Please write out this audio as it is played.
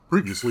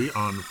Previously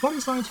on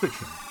Funny Science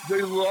Fiction.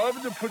 They love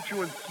to put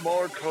you in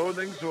smaller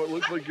clothing so it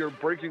looks like you're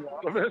breaking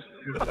out of it.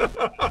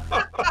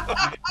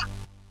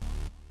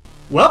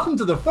 Welcome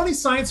to the Funny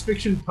Science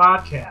Fiction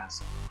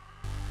Podcast.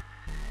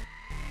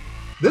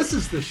 This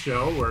is the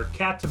show where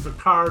Captain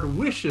Picard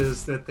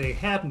wishes that they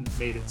hadn't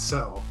made it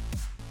so.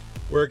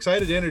 We're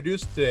excited to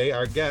introduce today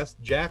our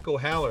guest, Jack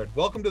O'Hallard.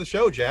 Welcome to the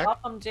show, Jack.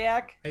 Welcome,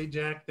 Jack. Hey,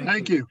 Jack.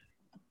 Thank you.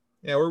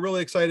 Yeah, we're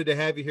really excited to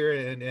have you here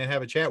and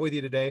have a chat with you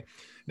today.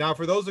 Now,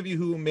 for those of you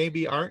who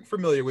maybe aren't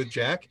familiar with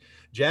Jack,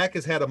 Jack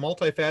has had a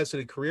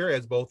multifaceted career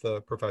as both a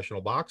professional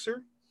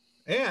boxer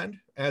and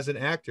as an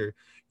actor.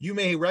 You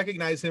may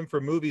recognize him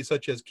from movies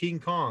such as King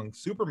Kong,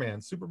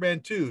 Superman,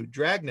 Superman 2,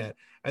 Dragnet,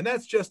 and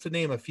that's just to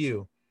name a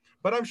few.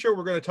 But I'm sure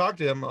we're going to talk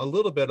to him a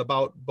little bit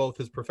about both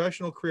his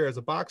professional career as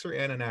a boxer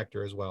and an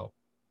actor as well.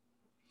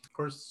 Of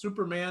course,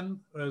 Superman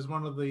is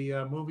one of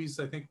the movies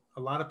I think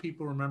a lot of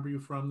people remember you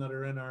from that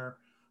are in our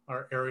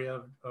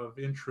area of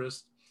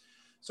interest.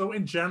 So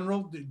in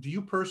general, do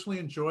you personally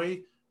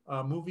enjoy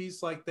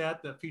movies like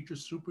that feature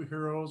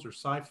superheroes or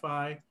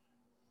sci-fi?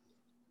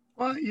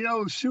 Well, you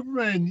know,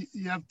 Superman,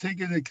 you have to take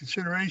into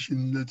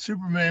consideration that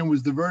Superman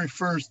was the very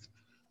first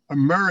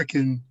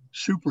American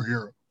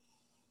superhero,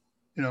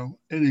 you know,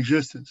 in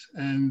existence.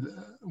 And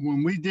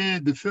when we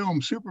did the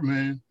film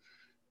Superman,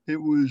 it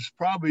was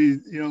probably,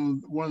 you know,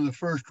 one of the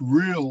first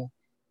real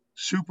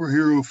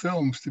superhero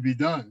films to be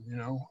done, you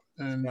know,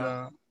 and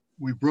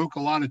we broke a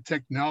lot of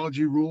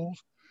technology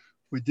rules.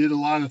 We did a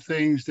lot of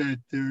things that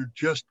they're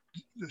just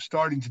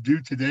starting to do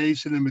today,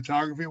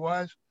 cinematography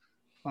wise.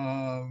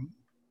 And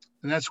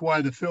that's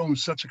why the film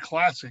is such a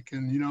classic.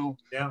 And, you know,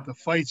 the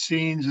fight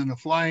scenes and the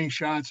flying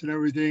shots and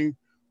everything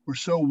were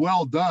so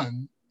well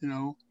done, you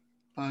know,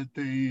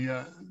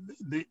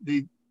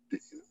 they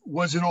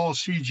wasn't all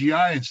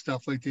CGI and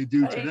stuff like they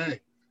do today.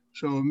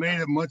 So it made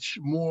it much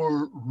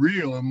more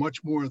real and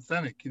much more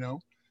authentic, you know.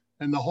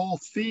 And the whole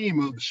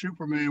theme of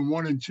Superman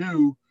 1 and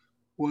 2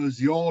 was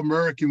the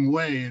all-American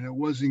way, and it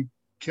wasn't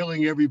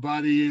killing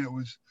everybody. It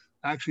was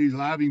actually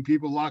having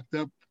people locked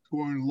up,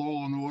 going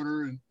law and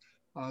order,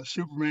 and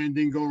Superman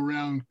didn't go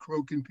around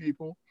croaking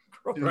people.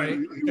 You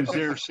know, he was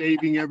there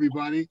saving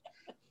everybody.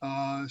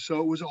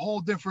 So it was a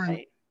whole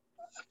different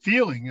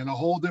feeling and a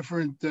whole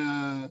different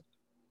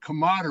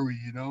camaraderie,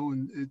 you know.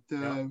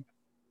 And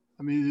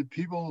I mean,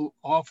 people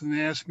often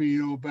ask me,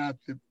 you know, about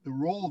the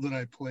role that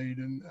I played,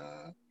 and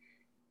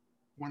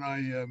when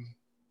I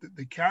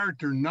the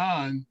character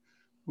Nan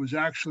was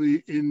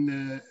actually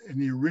in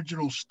the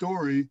original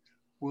story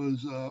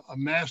was a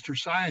master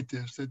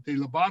scientist that they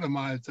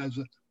lobotomized as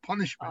a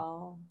punishment.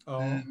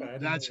 And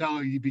that's how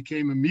he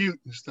became a mute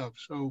and stuff.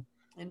 So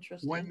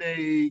when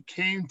they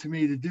came to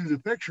me to do the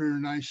picture,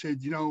 and I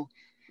said, you know,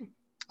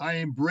 I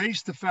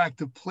embraced the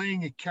fact of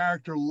playing a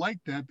character like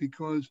that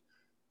because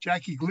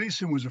Jackie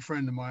Gleason was a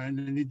friend of mine,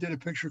 and he did a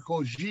picture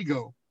called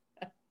Gigo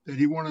that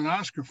he won an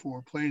Oscar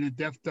for, playing a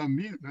deaf, dumb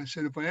mute. And I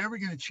said, if I ever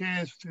get a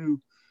chance to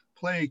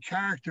play a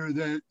character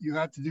that you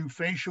have to do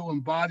facial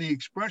and body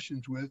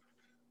expressions with,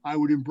 I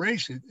would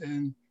embrace it.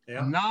 And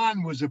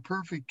Nan was a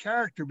perfect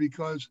character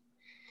because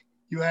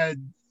you had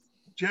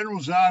General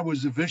Zod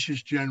was a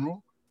vicious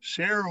general.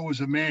 Sarah was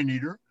a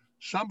man-eater.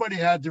 Somebody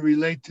had to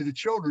relate to the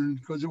children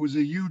because it was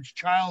a huge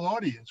child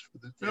audience for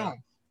the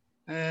film.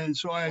 And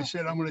so I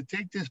said, I'm going to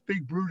take this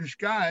big brutish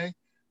guy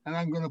and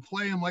I'm going to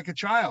play him like a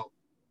child,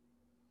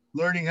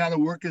 learning how to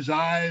work his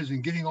eyes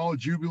and getting all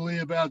jubilee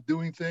about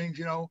doing things,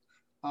 you know,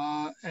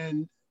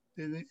 and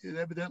it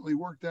evidently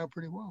worked out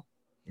pretty well.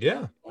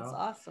 Yeah. That's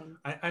awesome.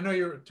 I know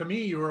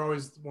you were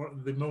always one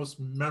of the most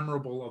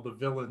memorable of the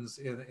villains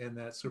in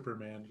that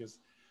Superman, because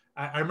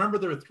I remember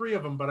there were three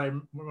of them, but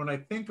when I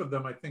think of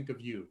them, I think of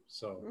you.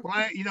 So, well,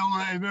 I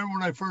remember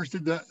when I first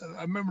did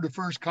I remember the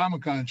first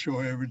Comic-Con show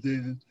I ever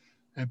did,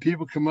 and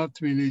people come up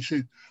to me and they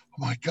said, "Oh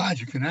my God,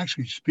 you can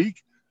actually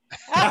speak."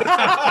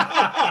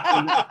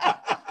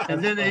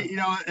 And then they, you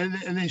know,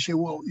 and they say,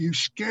 "Well, you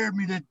scared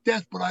me to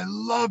death, but I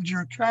loved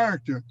your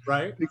character,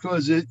 right?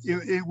 Because it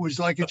was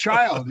like a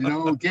child, you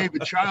know, it gave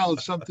a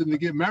child something to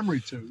give memory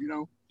to, you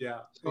know." Yeah.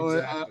 So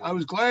exactly. I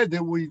was glad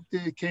that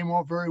it came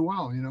off very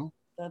well, you know.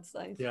 That's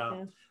nice.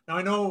 Yeah. Now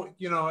I know,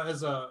 you know,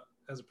 as a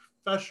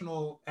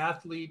professional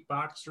athlete,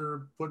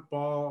 boxer,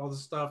 football, all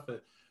this stuff.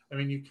 I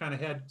mean, you kind of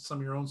had some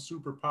of your own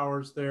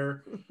superpowers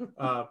there.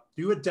 Do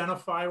you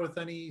identify with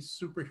any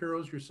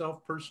superheroes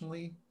yourself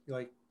personally?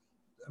 Like,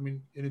 I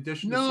mean, in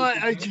addition to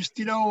I just,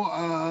 you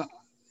know,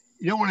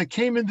 when I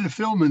came into the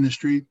film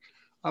industry,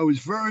 I was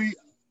very,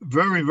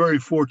 very, very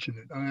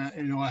fortunate.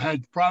 You know, I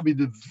had probably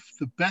the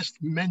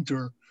best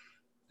mentor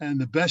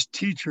and the best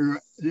teacher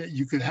that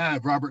you could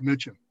have, Robert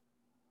Mitchum.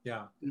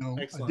 Yeah. You know,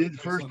 excellent. I did the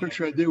first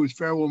picture I did was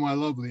Farewell My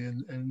Lovely,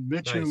 and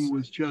Mitchum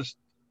was just,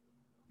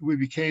 we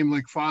became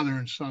like father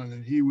and son,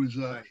 and he was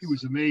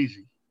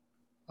amazing.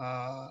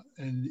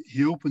 And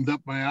he opened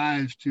up my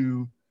eyes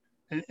to,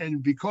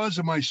 and because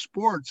of my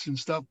sports and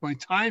stuff, my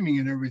timing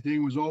and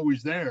everything was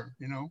always there,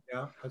 you know?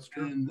 Yeah, that's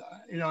true. And,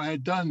 you know, I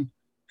had done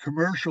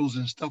commercials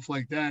and stuff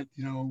like that,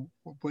 you know,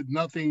 but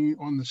nothing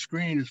on the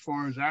screen as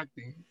far as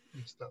acting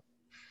and stuff.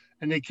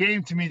 And they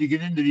came to me to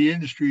get into the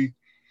industry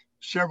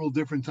several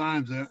different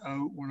times.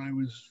 When I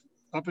was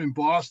up in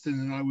Boston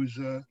and I was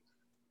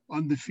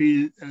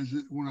undefeated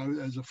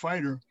as a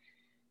fighter,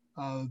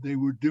 they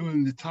were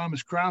doing the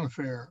Thomas Crown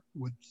Affair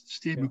with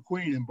Steve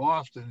McQueen in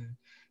Boston.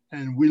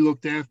 And we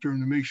looked after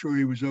him to make sure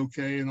he was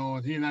okay and all.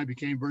 And he and I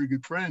became very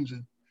good friends.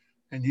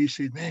 And he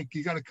said, man,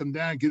 you got to come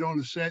down, get on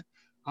the set.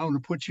 I want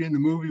to put you in the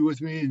movie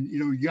with me. And,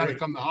 you got to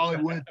come to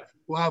Hollywood.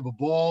 We'll have a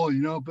ball,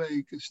 But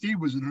Steve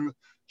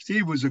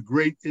was a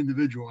great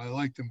individual. I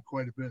liked him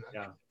quite a bit.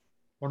 Yeah.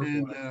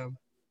 Wonderful.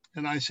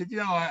 And I said,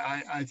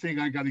 I think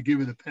I got to give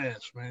it a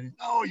pass, man.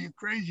 Oh, you're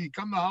crazy.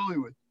 Come to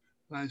Hollywood.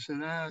 And I said,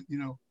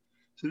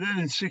 So then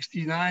in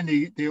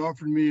 '69, they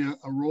offered me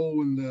a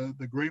role in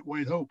the Great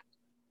White Hope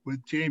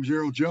with James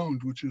Earl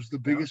Jones, which was the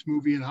biggest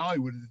movie in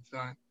Hollywood at the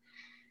time.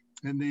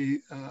 And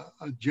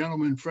a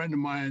gentleman friend of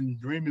mine,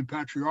 Raymond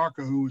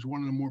Patriarca, who was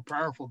one of the more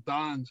powerful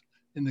dons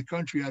in the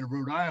country out of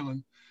Rhode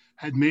Island,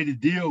 had made a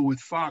deal with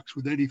Fox,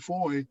 with Eddie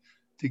Foy,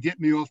 to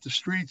get me off the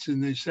streets,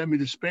 and they sent me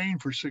to Spain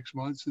for 6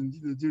 months and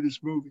to do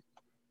this movie.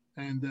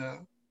 And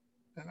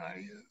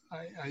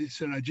I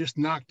said, I just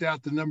knocked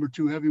out the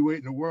 #2 heavyweight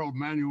in the world,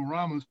 Manuel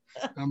Ramos.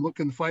 And I'm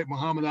looking to fight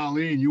Muhammad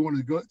Ali, and you want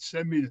to go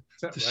send me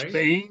to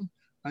Spain?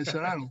 I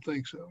said, I don't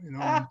think so,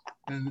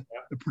 And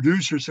the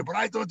producer said, but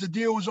I thought the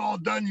deal was all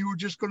done. You were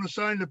just going to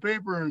sign the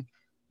paper. And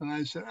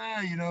I said,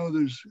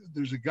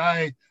 there's a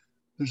guy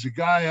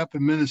up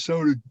in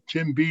Minnesota,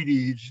 Jim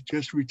Beatty. He's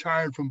just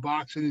retired from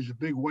boxing. He's a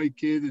big white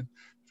kid and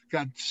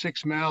got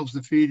 6 mouths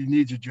to feed. He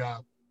needs a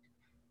job.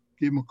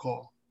 Give him a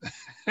call.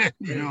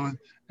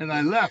 And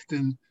I left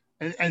and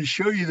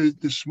show you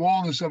the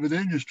smallness of an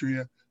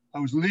industry. I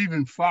was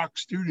leaving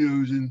Fox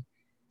Studios and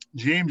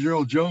James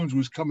Earl Jones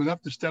was coming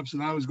up the steps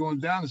and I was going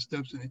down the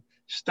steps, and he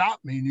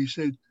stopped me and he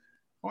said,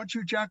 aren't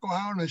you Jack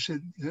O'Halloran? And I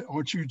said,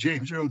 aren't you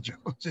James Earl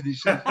Jones? And he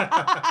said,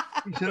 I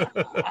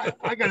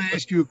got to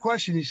ask you a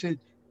question. He said,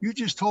 you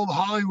just told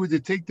Hollywood to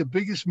take the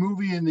biggest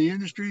movie in the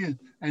industry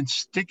and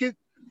stick it?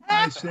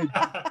 I said,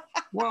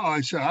 well,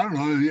 I don't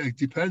know. It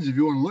depends if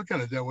you want to look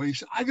at it that way. He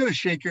said, I got to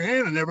shake your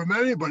hand. I never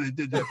met anybody that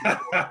did that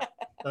before.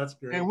 That's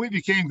great. And we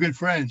became good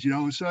friends,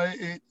 So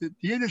the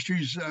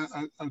industry's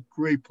a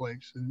great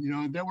place.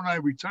 And, then when I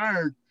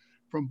retired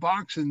from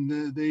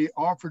boxing, they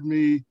offered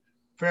me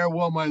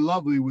Farewell, My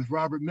Lovely with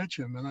Robert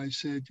Mitchum. And I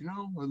said,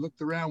 I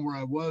looked around where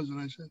I was and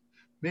I said,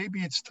 maybe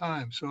it's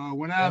time. So I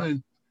went out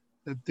and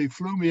they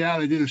flew me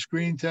out. I did a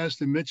screen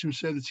test and Mitchum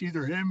said, it's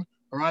either him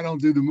or I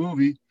don't do the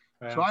movie.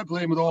 Yeah. So I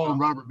blame it all on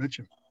Robert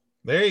Mitchum.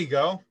 There you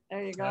go.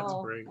 There you go. That's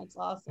great. That's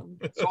awesome.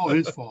 It's all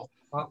his fault.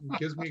 Well, it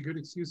gives me a good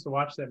excuse to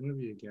watch that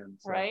movie again.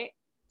 So. Right.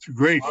 It's a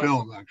great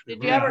film, actually.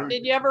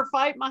 Did you ever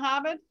fight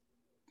Muhammad?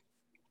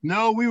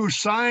 No, we were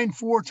signed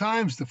 4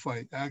 times to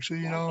fight,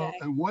 actually, and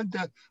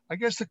I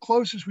guess the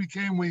closest we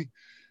came,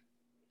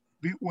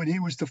 when he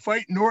was to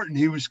fight Norton,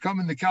 he was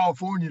coming to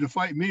California to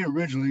fight me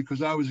originally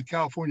because I was a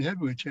California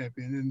heavyweight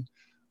champion.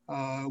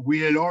 And we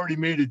had already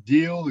made a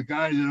deal. The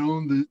guy that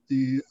owned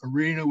the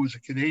arena was a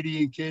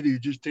Canadian kid. He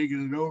had just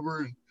taken it over.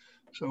 And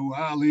so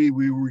Ali,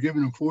 we were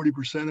giving him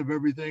 40% of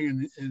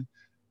everything.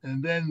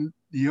 And then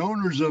the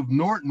owners of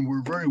Norton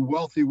were very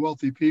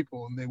wealthy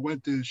people. And they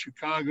went to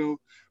Chicago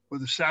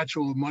with a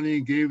satchel of money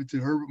and gave it to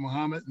Herbert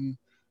Muhammad. And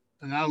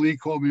Ali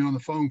called me on the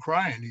phone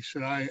crying. He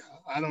said, I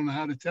don't know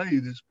how to tell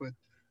you this, but,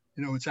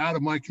 it's out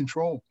of my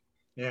control.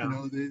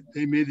 Yeah.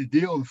 They made a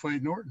deal to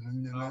fight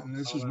Norton, and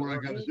this is what I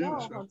got to do.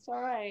 So. That's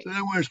all right. So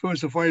then we were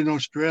supposed to fight in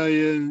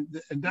Australia,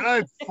 and then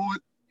I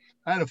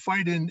had a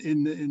fight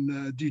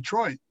in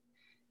Detroit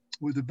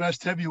with the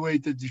best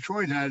heavyweight that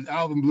Detroit had,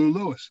 Alvin Blue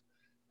Lewis,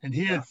 and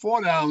he had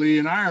fought Ali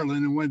in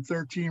Ireland and went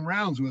 13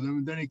 rounds with him,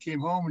 and then he came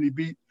home and he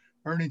beat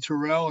Ernie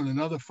Terrell and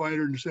another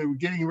fighter, and said we're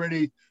getting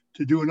ready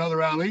to do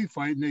another Ali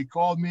fight, and they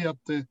called me up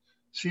to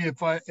see if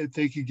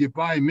they could get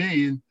by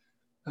me,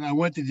 and I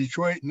went to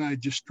Detroit and I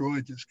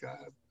destroyed this guy.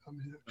 I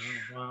mean,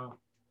 wow.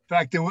 In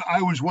fact,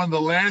 I was one of the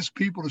last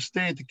people to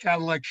stay at the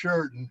Cadillac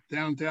Shirt in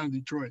downtown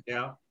Detroit.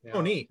 Yeah. Oh,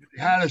 neat.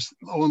 They had us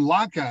on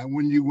lockout.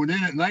 When you went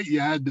in at night,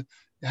 you had to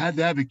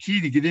have a key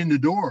to get in the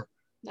door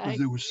because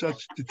there was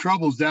the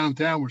troubles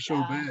downtown were so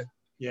bad.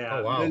 Yeah.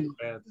 Oh, wow.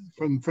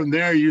 From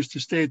there, you used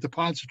to stay at the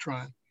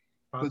Pontchartrain.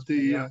 But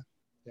it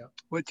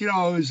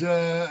was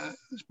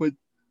but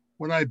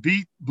when I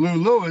beat Blue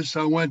Lewis,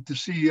 I went to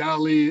see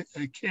Ali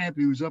at camp.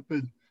 He was up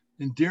in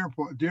Deer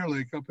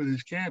Lake, up at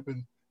his camp,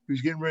 and he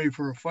was getting ready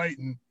for a fight.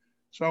 And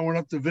so I went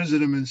up to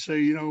visit him and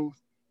say, don't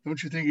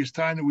you think it's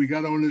time that we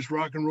got on this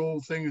rock and roll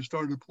thing and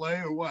started to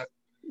play or what?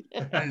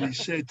 And he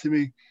said to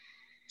me,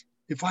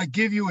 if I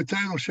give you a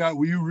title shot,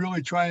 will you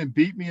really try and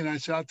beat me? And I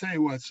said, I'll tell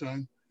you what,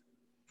 son,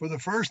 for the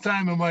first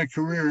time in my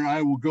career,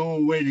 I will go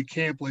away to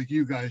camp like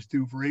you guys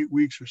do for 8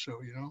 weeks or so,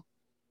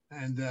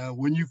 And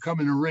when you come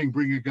in the ring,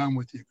 bring a gun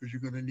with you because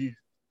you're going to need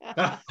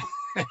it.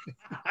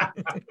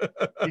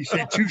 He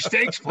said, 2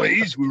 steaks,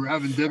 please. We were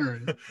having dinner.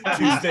 2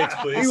 steaks,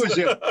 please.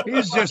 He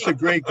was just a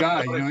great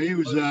guy. He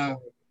was a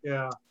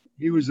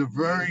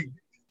very,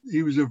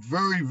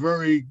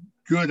 very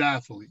good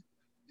athlete.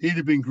 he'd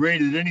have been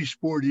great at any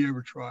sport he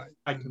ever tried.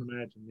 I can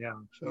imagine. Yeah.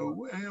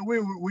 So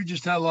we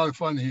just had a lot of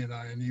fun, he and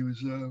I, and he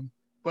was,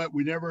 but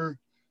we never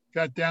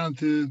got down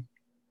to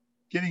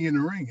getting in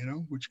the ring, you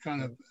know, which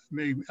kind of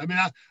made. I mean,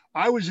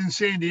 I was in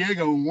San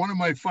Diego in one of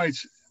my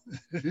fights.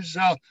 This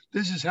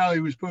is how he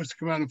was supposed to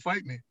come out and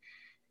fight me.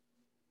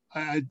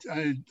 I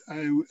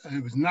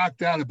was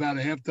knocked out about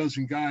a half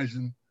dozen guys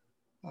in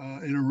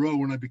a row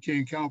when I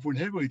became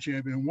California heavyweight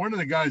champion. And one of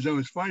the guys I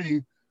was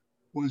fighting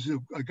was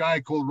a guy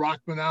called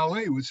Rahman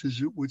Ali, which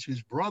is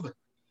his brother.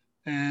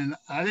 And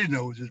I didn't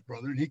know it was his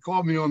brother. And he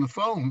called me on the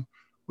phone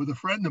with a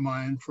friend of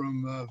mine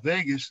from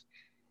Vegas.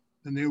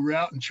 And they were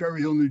out in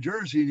Cherry Hill, New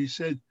Jersey. And he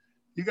said,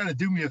 "You got to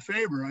do me a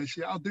favor." I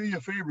said, "I'll do you a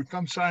favor.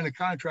 Come sign a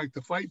contract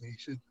to fight me." He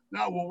said,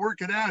 "No, we'll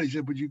work it out." He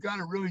said, "But you got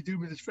to really do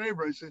me this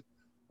favor." I said,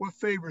 "What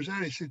favor is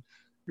that?" He said,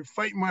 "You're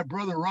fighting my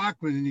brother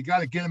Rahman, and you got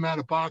to get him out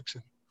of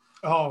boxing."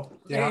 Oh,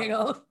 yeah. There you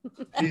go.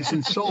 He's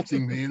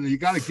insulting me, and you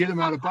got to get him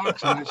out of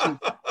boxing. I said,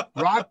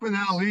 "Rahman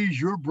Ali's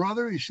your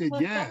brother?" He said,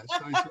 "Yes."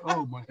 I said,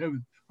 "Oh my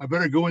heaven, I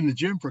better go in the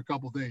gym for a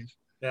couple of days."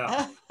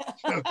 Yeah.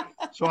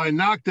 So I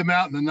knocked him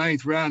out in the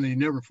 9th round, and he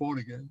never fought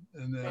again.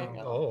 And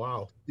Oh,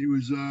 wow. he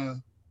was.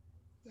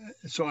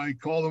 So I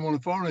called him on the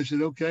phone. I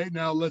said, "Okay,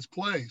 now let's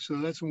play." So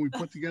that's when we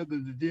put together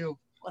the deal,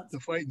 the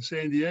fight in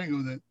San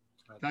Diego that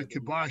got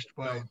kiboshed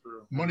by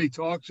money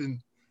talks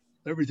and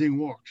everything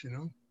walks, you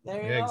know?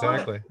 There you Yeah, go.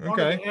 exactly. I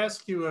wanted Okay. to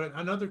ask you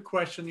another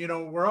question. You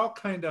know, we're all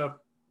kind of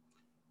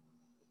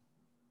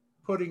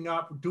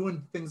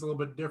doing things a little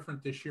bit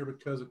different this year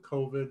because of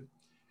COVID.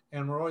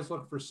 And we're always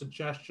looking for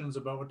suggestions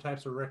about what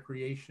types of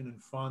recreation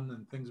and fun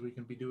and things we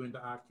can be doing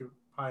to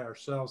occupy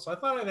ourselves. So I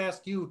thought I'd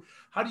ask you,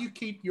 how do you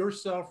keep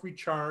yourself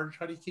recharged?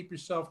 How do you keep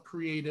yourself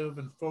creative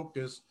and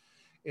focused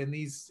in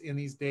these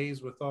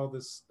days with all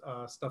this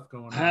stuff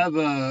going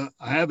on?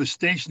 I have a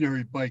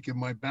stationary bike in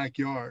my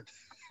backyard,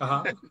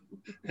 Uh-huh.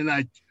 and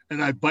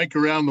I bike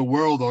around the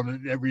world on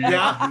it every day.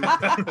 Yeah.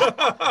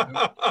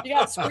 You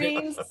got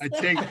screens. I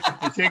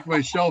take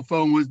my cell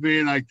phone with me,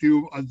 and I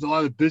do a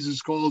lot of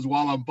business calls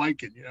while I'm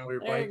biking. You know, We're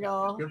There you biking.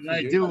 go. Good and for I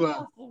you. do.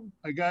 Awesome.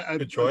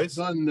 I've choice.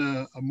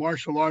 done a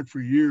martial art for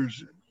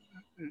years,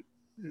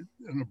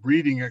 and a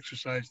breathing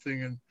exercise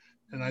thing,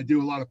 and I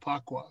do a lot of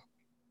Pakwa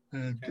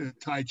and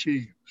Tai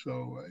Chi.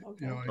 So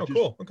you know, I Oh, just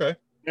cool. Okay.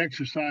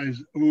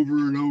 exercise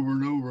over and over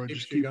and over. I Keeps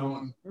just you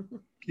going.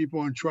 keep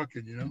on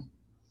trucking. You know.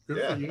 Good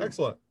Yeah, for you.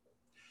 excellent.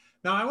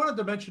 Now, I wanted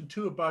to mention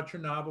too about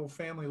your novel,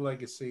 Family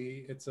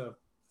Legacy. It's a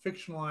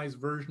fictionalized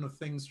version of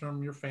things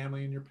from your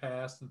family and your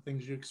past and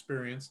things you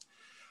experienced.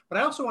 But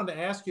I also wanted to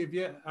ask you,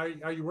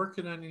 are you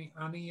working on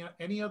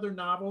any other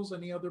novels,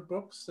 any other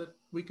books that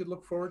we could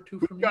look forward to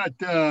from We've you?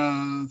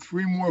 got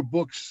 3 more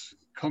books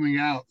coming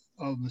out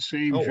of the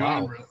same Oh, wow.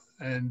 genre,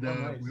 and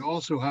nice. we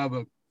also have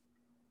a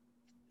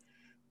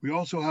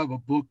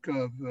book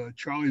of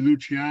Charlie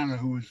Luciano,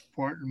 who was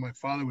my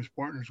father was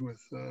partners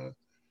with,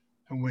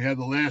 and we have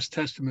the Last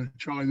Testament of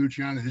Charlie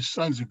Luciano. His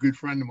son's a good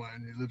friend of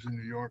mine. He lives in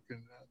New York,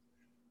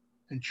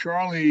 and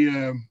Charlie.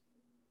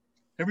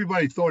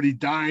 Everybody thought he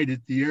died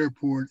at the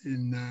airport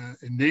in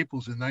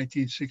Naples in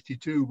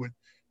 1962, but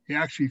he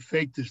actually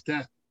faked his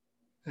death,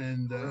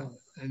 and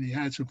he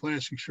had some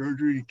plastic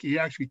surgery. He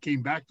actually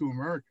came back to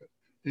America.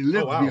 He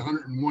lived to be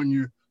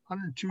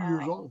 102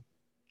 years old,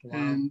 Wow.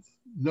 and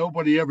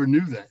nobody ever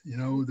knew that. You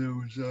know, there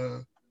was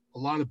a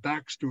lot of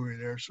backstory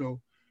there. So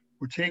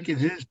we're taking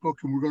his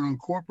book and we're going to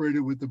incorporate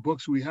it with the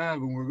books we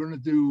have, and we're going to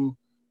do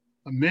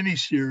a mini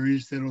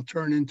series that'll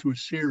turn into a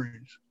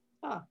series.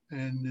 Huh.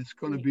 And it's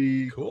going to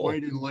be Cool.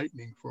 quite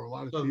enlightening for a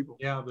lot of So, people.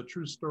 yeah, the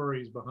true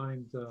stories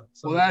behind.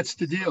 Well, that's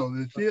the deal.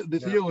 The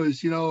deal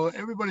is, you know,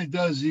 everybody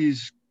does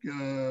these.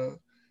 You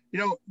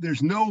know,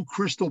 there's no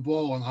crystal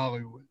ball in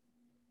Hollywood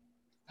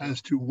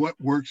as to what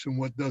works and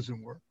what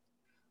doesn't work.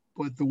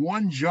 But the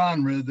one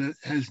genre that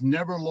has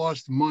never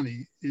lost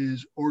money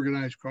is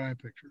organized crime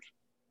pictures.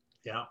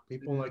 Yeah,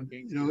 people like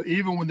You know,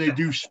 even when they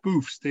do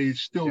spoofs, they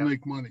still Yeah.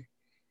 make money.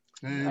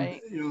 And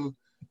Right. you know,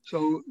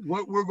 so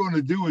what we're going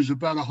to do is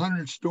about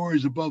 100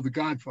 stories above The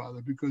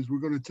Godfather, because we're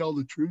going to tell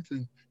the truth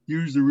and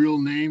use the real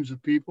names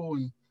of people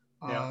and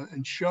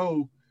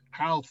show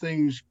how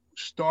things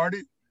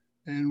started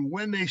and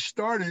when they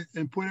started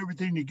and put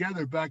everything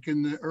together back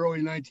in the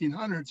early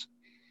 1900s.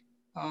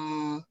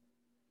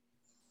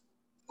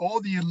 All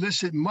the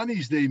illicit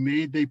monies they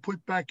made, they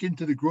put back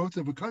into the growth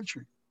of a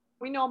country.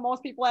 We know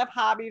most people have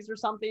hobbies or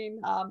something.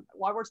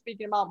 While we're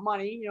speaking about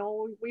money, you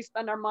know, we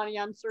spend our money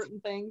on certain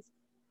things.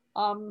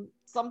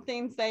 Some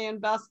things they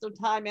invest their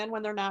time in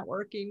when they're not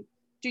working.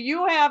 Do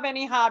you have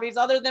any hobbies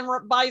other than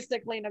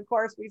bicycling? Of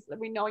course,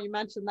 we know you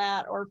mentioned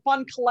that, or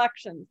fun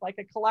collections, like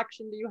a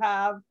collection do you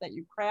have that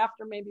you craft,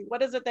 or maybe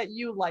what is it that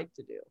you like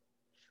to do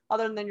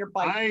other than your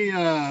bike?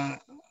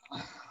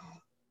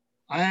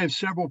 I have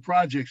several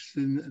projects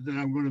that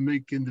I'm going to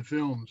make into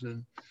films,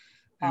 and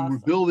Awesome. we're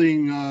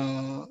building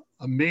a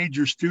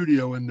major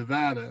studio in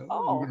Nevada.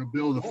 Oh, we're going to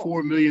build a cool.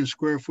 4 million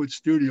square foot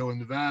studio in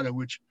Nevada,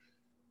 which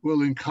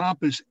will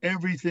encompass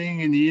everything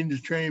in the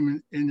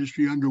entertainment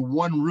industry under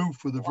one roof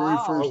for the very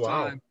Wow. first Oh,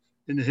 wow. time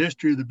in the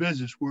history of the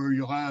business, where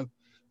you'll have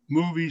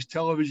movies,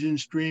 television,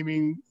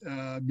 streaming,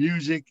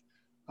 music,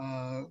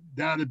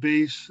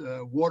 database,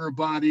 water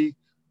body,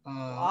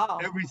 Wow.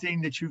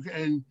 everything that you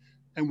can.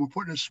 And we're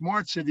putting a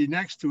smart city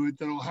next to it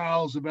that'll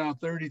house about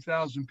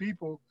 30,000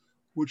 people,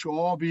 which will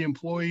all be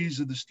employees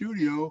of the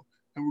studio.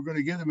 And we're going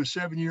to give them a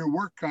 7-year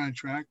work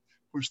contract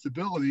for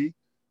stability.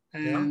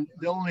 And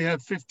they'll only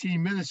have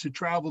 15 minutes to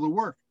travel to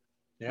work.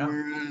 Yeah.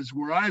 Whereas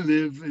where I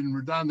live in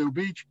Redondo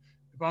Beach,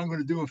 if I'm going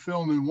to do a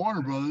film in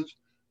Warner Brothers,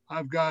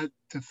 I've got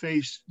to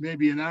face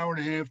maybe an hour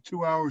and a half,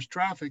 2 hours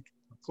traffic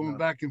going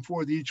back and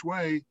forth each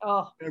way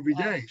every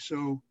day.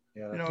 So,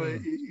 you know,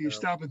 you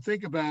stop and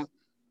think about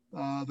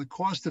the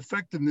cost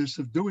effectiveness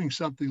of doing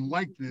something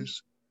like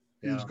this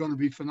is going to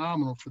be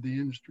phenomenal for the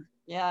industry.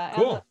 Yeah.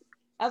 Cool.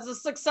 As a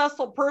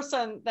successful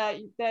person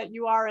that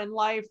you are in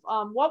life,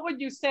 what would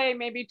you say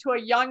maybe to a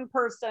young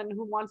person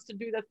who wants to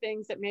do the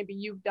things that maybe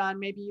you've done,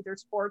 maybe either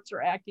sports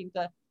or acting,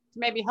 to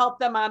maybe help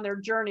them on their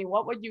journey?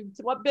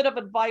 What bit of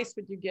advice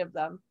would you give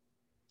them?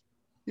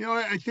 You know,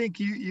 I think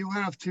you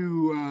have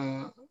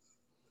to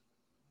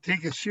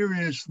take a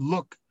serious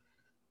look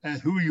at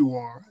who you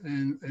are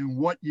and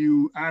what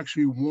you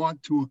actually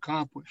want to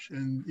accomplish.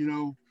 And, you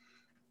know,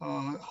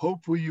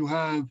 hopefully you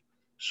have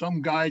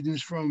some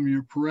guidance from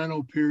your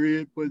parental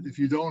period, but if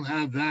you don't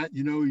have that,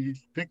 you know, you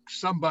pick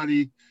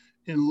somebody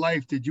in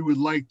life that you would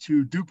like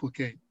to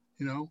duplicate,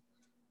 you know,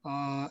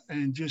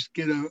 and just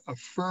get a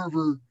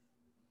fervor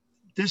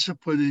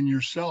discipline in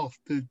yourself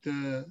that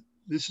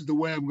this is the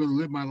way I'm going to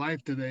live my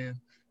life today.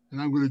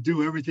 And I'm going to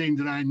do everything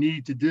that I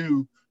need to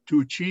do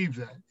to achieve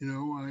that. You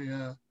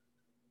know,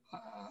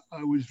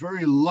 I was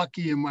very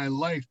lucky in my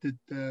life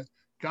that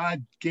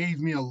God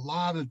gave me a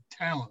lot of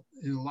talent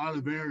in a lot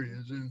of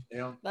areas, and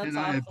That's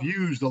I awesome.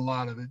 abused a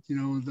lot of it. You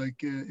know,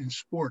 like in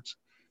sports,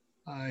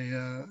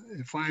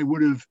 if I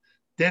would have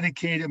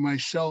dedicated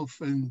myself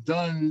and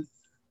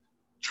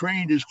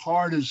trained as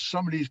hard as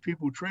some of these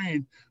people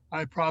trained,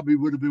 I probably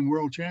would have been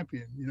world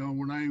champion. You know,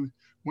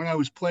 when I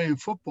was playing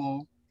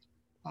football,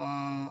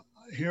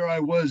 here I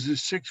was,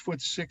 this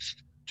 6'6",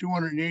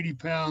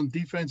 280-pound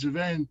defensive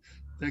end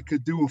that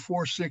could do a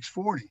 4.6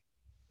 40.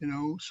 You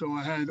know, so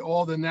I had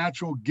all the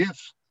natural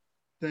gifts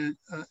that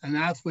an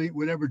athlete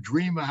would ever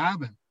dream of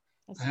having.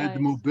 That's I had the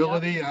nice.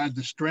 mobility, Yep. I had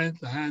the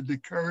strength, I had the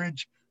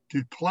courage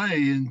to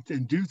play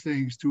and do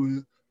things to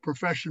a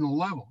professional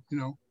level, you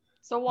know.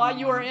 So while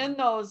you were in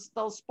those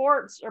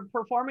sports or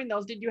performing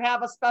those, did you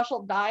have a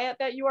special diet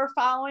that you were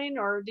following,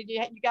 or did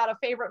you got a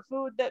favorite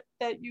food that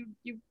you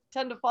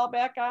tend to fall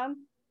back on?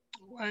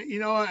 You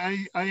know,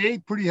 I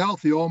ate pretty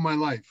healthy all my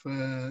life.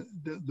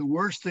 The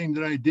worst thing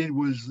that I did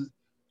was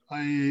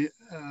I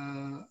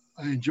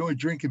enjoyed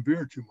drinking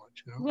beer too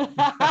much, you know.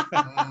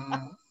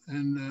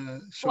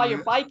 So While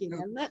you're biking,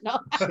 isn't it? No.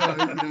 So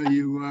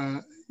you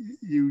know,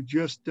 you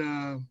just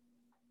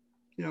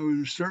you know,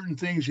 there's certain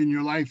things in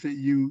your life that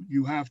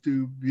you have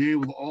to be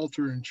able to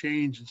alter and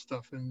change and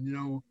stuff. And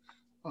you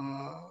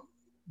know,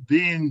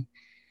 being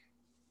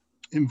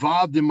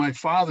involved in my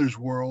father's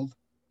world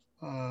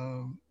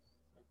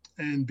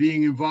and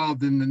being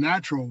involved in the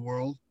natural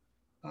world,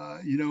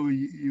 you know,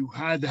 you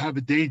had to have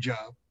a day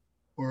job,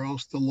 or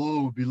else the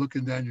law would be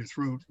looking down your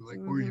throat, like,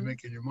 where are you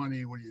making your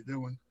money? What are you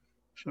doing?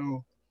 So,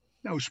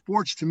 you know,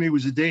 sports to me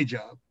was a day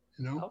job,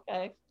 you know.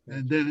 Okay.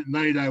 And then at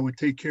night I would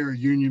take care of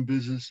union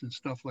business and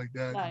stuff like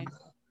that. Nice. And,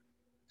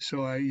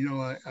 so I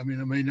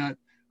mean,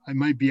 I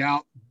might be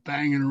out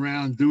banging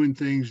around doing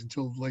things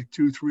until like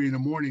 2, 3 in the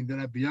morning. Then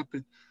I'd be up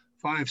at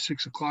 5,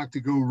 6 o'clock to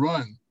go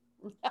run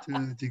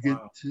to get,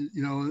 to,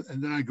 you know,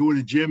 and then I go in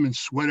the gym and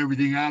sweat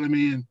everything out of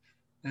me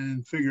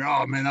and figure,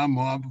 oh man, I'm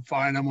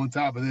fine. I'm on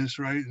top of this.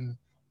 Right. And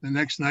the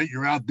next night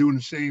you're out doing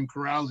the same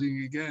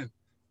carousing again,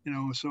 you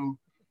know? So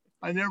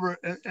I never,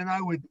 and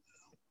I would,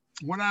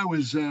 when I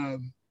was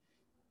 16-0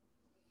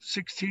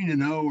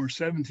 or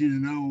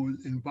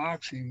 17-0 in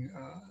boxing,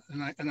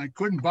 and I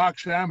couldn't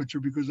box amateur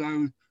because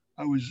I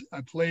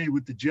played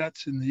with the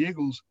Jets and the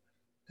Eagles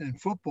in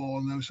football,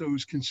 and so I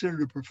was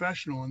considered a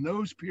professional. In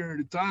those period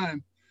of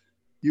time,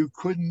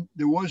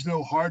 there was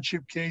no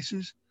hardship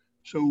cases,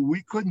 so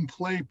we couldn't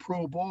play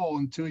pro ball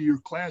until your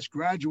class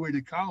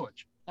graduated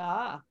college.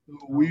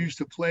 We used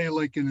to play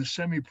like in a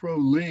semi-pro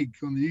league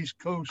on the East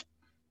Coast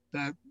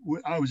that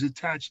I was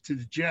attached to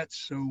the Jets,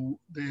 so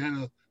they had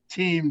a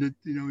team that,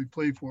 you know, we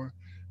played for,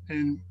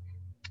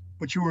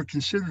 but you were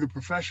considered a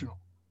professional.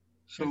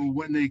 So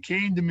when they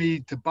came to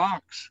me to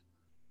box,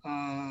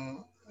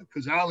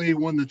 because Ali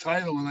won the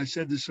title, and I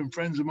said to some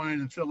friends of mine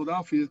in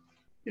Philadelphia,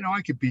 you know,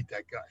 I could beat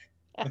that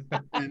guy.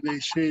 And they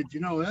said, you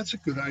know, that's a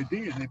good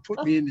idea. And they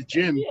put me in the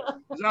gym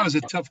because I was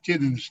a tough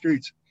kid in the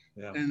streets.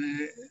 Yeah.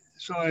 And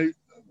so I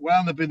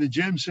wound up in the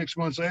gym 6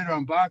 months later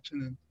on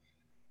boxing.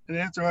 And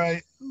after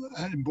I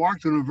had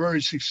embarked on a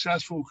very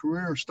successful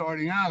career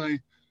starting out, I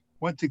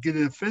went to get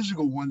a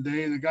physical one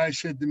day, and the guy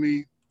said to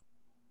me,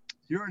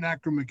 "You're an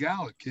Akron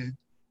McGallagher kid."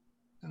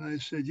 And I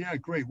said, "Yeah,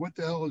 great. What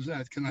the hell is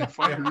that? Can I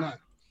fight or not?"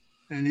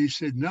 And he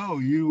said, "No,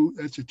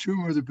 that's a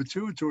tumor of the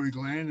pituitary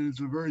gland, and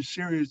it's a very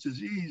serious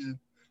disease. And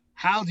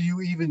how do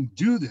you even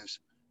do this?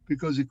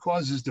 because it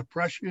causes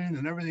depression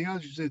and everything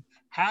else. He said,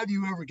 how do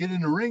you ever get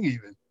in the ring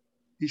even?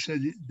 He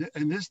said,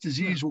 and this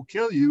disease will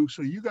kill you,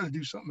 so you got to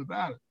do something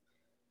about it.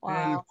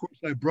 And Wow. of course,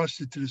 I brushed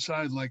it to the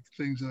side like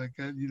things like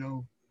that.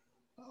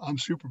 I'm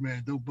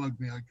Superman. Don't bug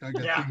me. I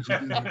got Yeah. things to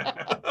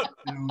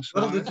do.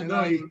 So Little did you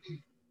know.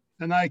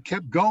 and I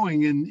kept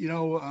going, and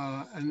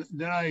and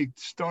then I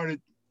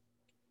started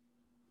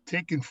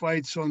taking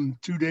fights on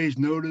 2 days'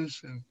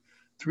 notice and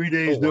 3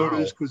 days' Oh, wow.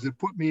 notice, because it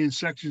put me in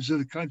sections of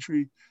the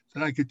country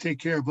that I could take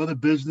care of other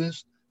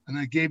business, and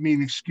that gave me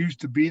an excuse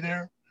to be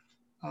there.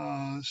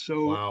 Wow.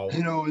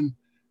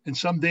 And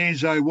some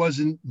days I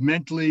wasn't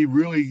mentally,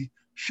 really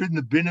shouldn't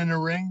have been in the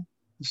ring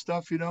and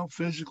stuff.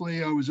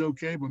 Physically I was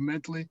okay, but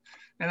mentally,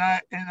 and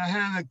I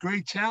had a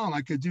great talent.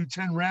 I could do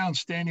 10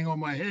 rounds standing on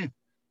my head,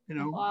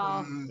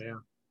 Wow.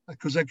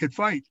 because I could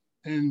fight.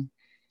 And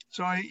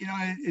so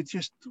it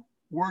just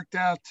worked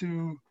out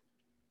to,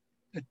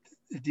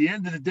 at the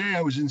end of the day,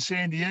 I was in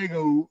San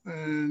Diego,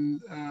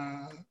 and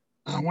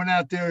I went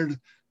out there.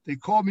 They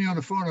called me on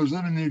the phone. I was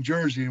living in New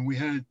Jersey, and we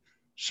had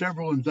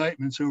several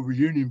indictments over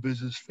union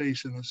business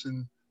facing us.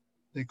 And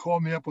they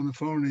called me up on the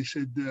phone, and they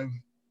said,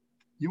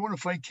 you want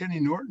to fight Kenny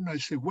Norton? I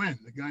said, when?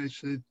 The guy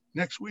said,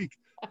 next week.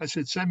 I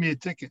said, send me a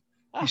ticket.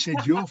 He said,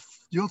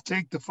 you'll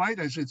take the fight?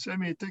 I said, send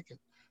me a ticket.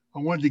 I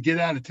wanted to get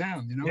out of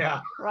town,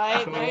 Yeah.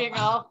 Right. So, There you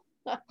go.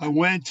 I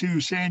went to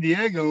San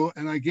Diego,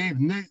 and I gave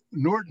Nick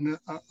Norton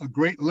a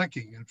great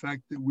licking. In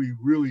fact, that we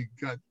really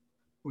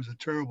was a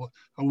terrible.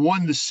 I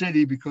won the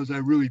city because I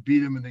really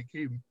beat him, and they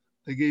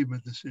gave him a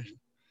decision.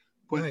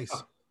 But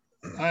Nice.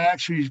 I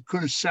actually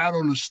could have sat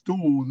on a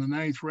stool in the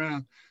 9th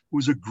round. It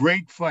was a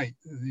great fight.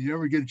 If you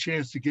ever get a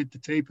chance to get the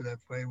tape of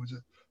that fight, it was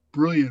a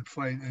brilliant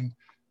fight. And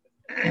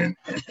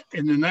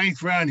in the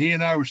 9th round, he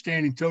and I were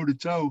standing toe to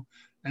toe,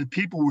 and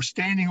people were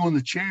standing on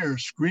the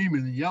chairs,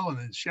 screaming and yelling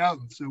and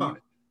shouting. So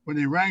when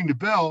they rang the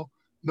bell,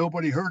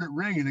 nobody heard it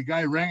ring, and the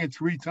guy rang it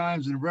 3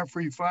 times, and the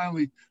referee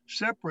finally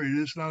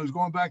separated us. And I was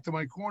going back to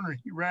my corner.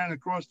 He ran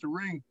across the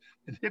ring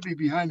and hit me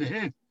behind the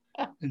head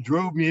and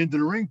drove me into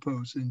the ring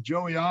post. And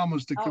Joey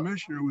Almus, the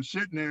commissioner, was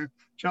sitting there,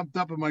 jumped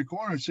up in my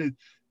corner and said,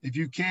 if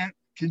you can't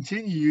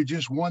continue, you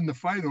just won the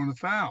fight on a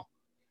foul.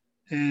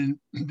 And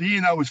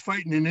being I was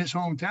fighting in his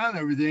hometown and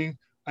everything,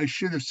 I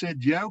should have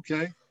said, yeah,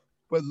 okay.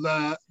 But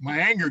my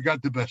anger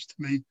got the best of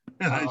me.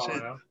 And I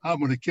said, I'm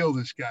going to kill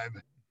this guy,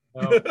 man.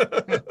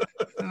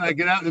 And I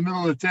get out in the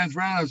middle of the 10th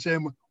round. I'm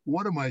saying,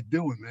 what am I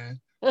doing, man?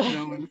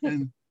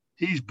 And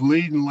he's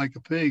bleeding like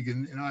a pig.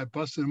 And I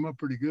busted him up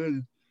pretty good.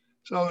 And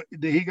so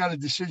he got a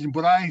decision,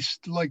 but I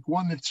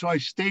won it. So I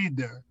stayed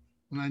there,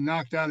 and I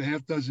knocked out a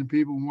half dozen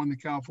people and won the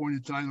California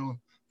title, and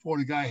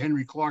fought a guy,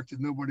 Henry Clark, that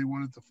nobody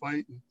wanted to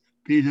fight, and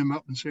beat him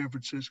up in San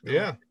Francisco.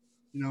 Yeah.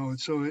 And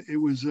so it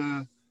was,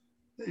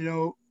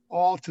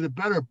 all to the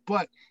better.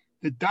 But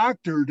the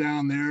doctor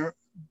down there,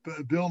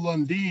 Bill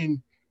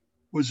Lundeen,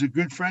 was a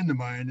good friend of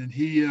mine, and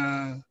he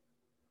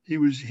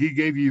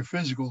gave you your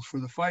physicals for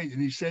the fight.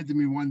 And he said to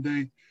me one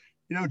day,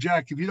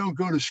 Jack, if you don't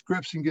go to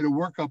Scripps and get a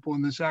workup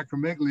on this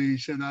acromegaly, he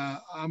said,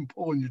 I'm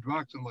pulling your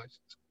boxing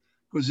license,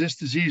 because this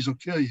disease will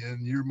kill you,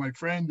 and you're my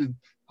friend, and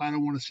I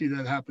don't want to see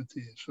that happen to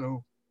you.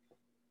 So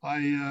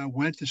I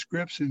went to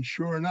Scripps, and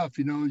sure enough,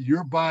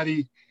 your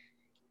body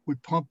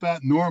would pump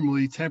out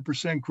normally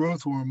 10%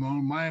 growth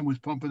hormone. Mine was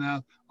pumping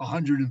out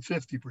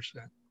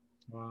 150%.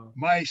 Wow.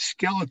 My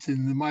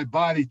skeleton in my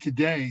body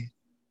today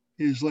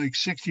is like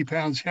 60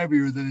 pounds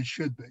heavier than it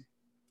should be.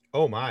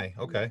 Oh my.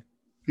 Okay.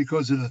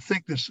 Because of the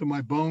thickness of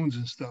my bones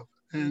and stuff.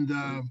 And,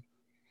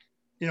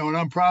 and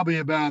I'm probably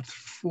about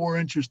 4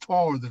 inches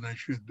taller than I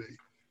should be,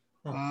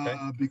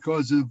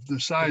 because of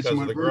the size of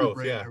my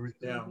vertebrae and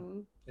everything. Yeah.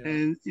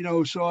 Mm-hmm.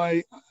 And, so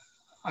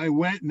I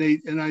went,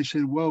 and I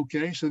said, well,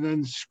 okay. So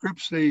then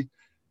Scripps,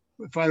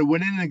 if I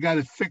went in and got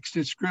it fixed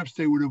at Scripps,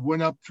 they would have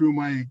went up through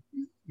my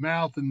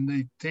mouth, and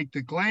they take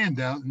the gland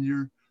out, and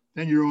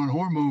you're on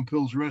hormone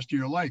pills the rest of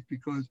your life,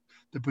 because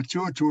the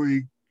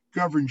pituitary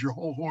governs your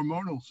whole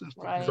hormonal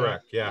system. Right.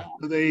 Correct. Yeah.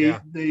 So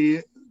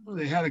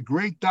they had a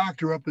great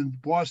doctor up in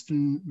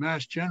Boston,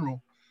 Mass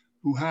General,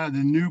 who had a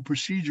new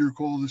procedure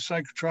called the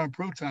cyclotron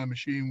proton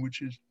machine,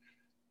 which is,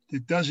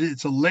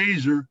 it's a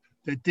laser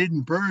that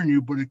didn't burn you,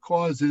 but it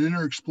caused an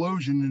inner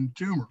explosion in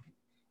the tumor.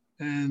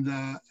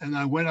 And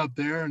I went up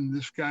there, and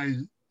this guy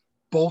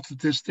bolted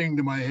this thing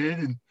to my head,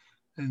 and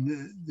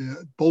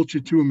bolt you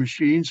to a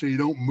machine so you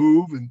don't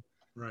move, and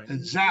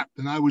zapped.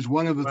 And I was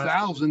one of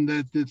 1,000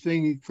 that the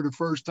thing for the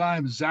first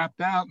time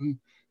zapped out and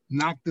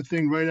knocked the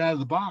thing right out of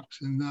the box.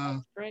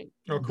 And Great.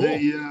 Oh, cool.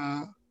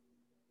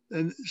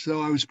 and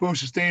so I was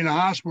supposed to stay in the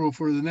hospital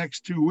for the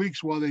next 2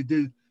 weeks while they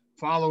did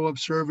follow-up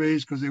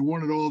surveys, because they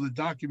wanted all the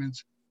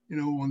documents,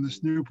 on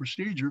this new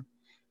procedure.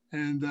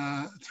 And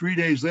 3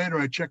 days later,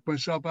 I checked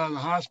myself out of the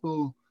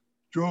hospital,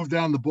 drove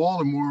down to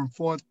Baltimore, and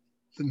fought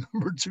the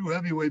number 2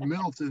 heavyweight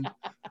Middleton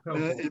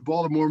in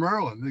Baltimore,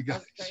 Maryland. The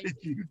guy said,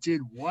 "You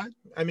did what?"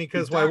 I mean,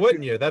 because why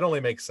wouldn't you? That only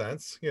makes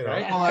sense,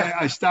 Well,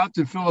 I stopped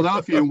in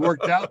Philadelphia and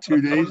worked out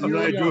 2 days, and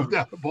then I drove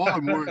down to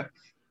Baltimore.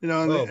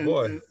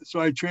 Boy. So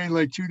I trained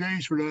like 2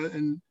 days for that,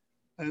 and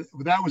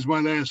that was my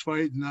last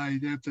fight. And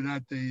after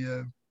that,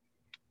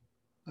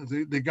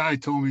 the guy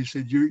told me, he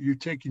said, you're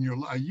taking your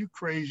life. Are you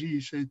crazy?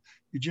 He said,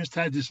 you just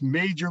had this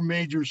major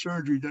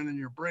surgery done in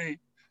your brain.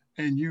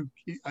 And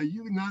are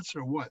you nuts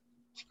or what?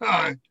 So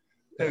I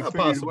figured,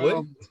 possibly.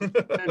 well,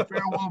 and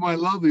Farewell My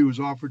Lovely was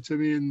offered to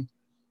me. And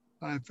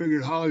I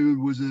figured Hollywood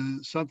was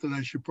something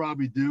I should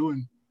probably do,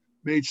 and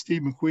made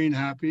Steve McQueen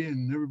happy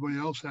and everybody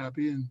else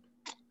happy. And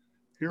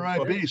here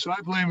I be. So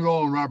I blame it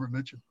all on Robert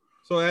Mitchum.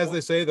 So as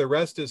they say, the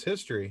rest is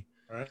history.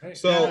 All right.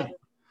 So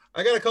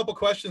I got a couple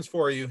questions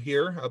for you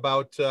here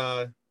about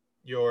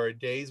your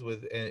days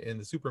in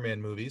the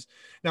Superman movies.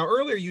 Now,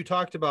 earlier you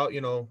talked about,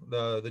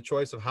 the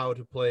choice of how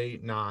to play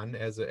Non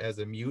as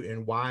a mute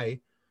and why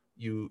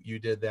you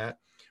did that.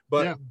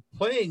 But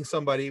playing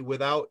somebody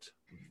without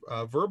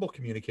verbal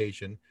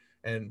communication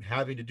and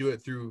having to do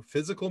it through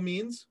physical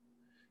means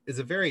is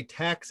a very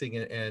taxing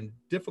and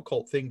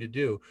difficult thing to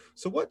do.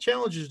 So what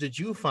challenges did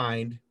you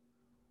find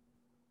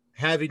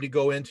having to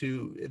go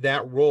into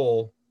that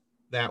role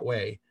that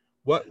way?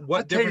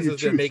 What difference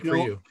does it make for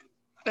you?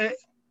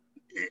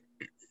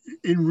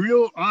 In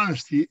real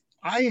honesty,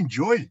 I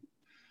enjoyed it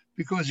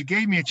because it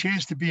gave me a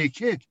chance to be a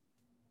kid.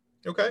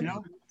 Okay.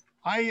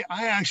 I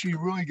actually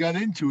really got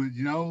into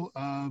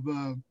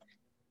it,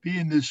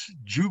 being this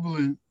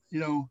jubilant,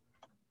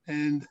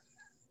 and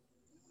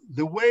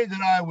the way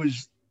that I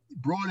was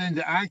brought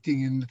into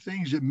acting and the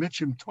things that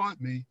Mitchum taught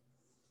me,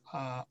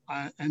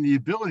 and the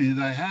ability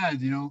that I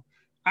had,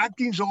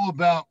 acting's all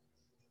about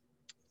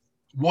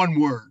one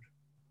word.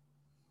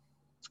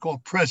 It's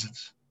called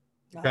presence.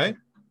 Okay.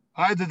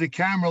 Either the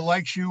camera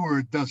likes you or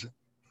it doesn't.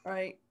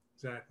 Right.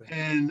 Exactly.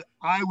 And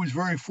I was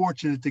very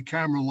fortunate the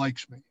camera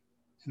likes me,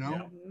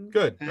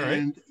 Good. All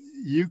and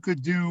you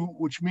could do,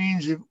 which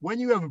means when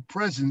you have a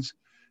presence,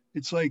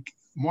 it's like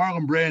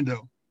Marlon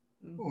Brando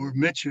or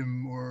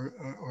Mitchum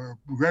or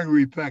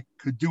Gregory Peck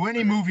could do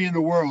any movie in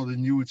the world,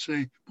 and you would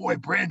say, boy,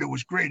 Brando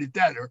was great at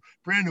that, or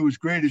Brando was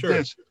great at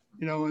this,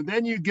 and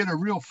then you get a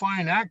real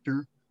fine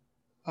actor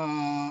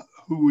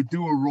who would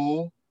do a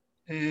role,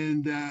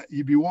 and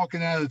you'd be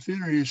walking out of the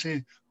theater and you'd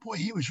say, boy,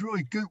 he was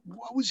really good.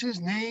 What was his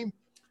name?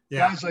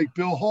 Yeah. Guys like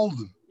Bill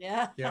Holden.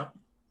 Yeah. Yeah.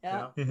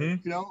 Yeah.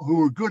 Mm-hmm. Who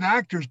were good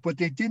actors, but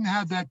they didn't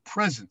have that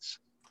presence,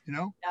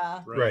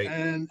 Yeah. Right.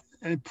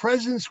 and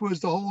presence was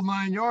the whole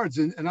 9 yards.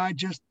 And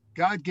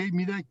God gave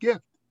me that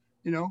gift,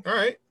 All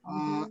right.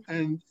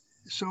 and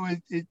so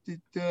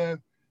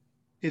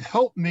it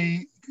helped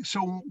me.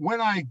 So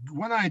when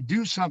I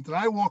do something,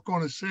 I walk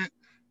on a set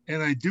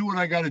and I do what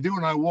I got to do,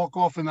 and I walk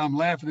off and I'm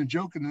laughing and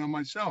joking to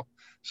myself.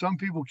 Some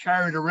people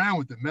carry it around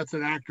with them.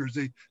 Method actors,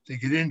 they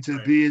get into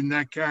being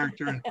that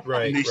character, and,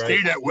 and they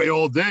stay that way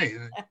all day.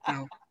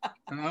 And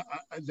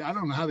I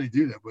don't know how they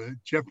do that, but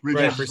Jeff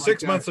Bridges. Right. For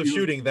 6 months of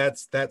shooting,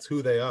 that's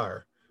who they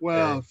are.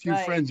 Well, a few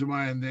friends of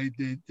mine,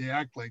 they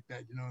act like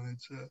that, and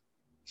it's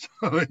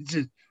so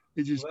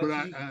it just. But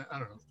I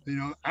don't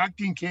know,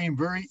 acting came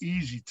very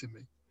easy to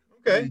me.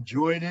 Okay. I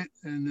enjoyed it,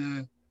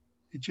 and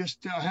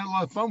I had a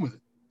lot of fun with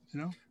it.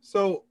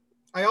 So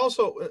I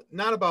also,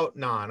 not about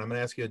Non, I'm going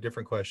to ask you a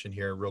different question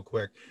here real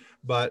quick,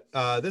 but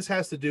this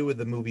has to do with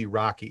the movie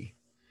Rocky.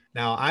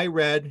 Now, I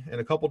read in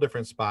a couple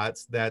different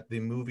spots that the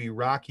movie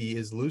Rocky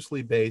is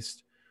loosely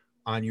based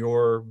on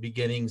your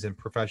beginnings and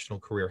professional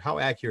career. How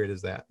accurate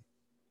is that?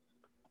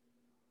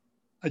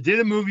 I did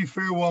a movie,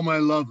 Farewell My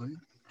Lovely,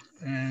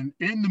 and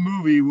in the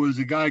movie was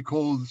a guy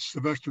called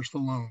Sylvester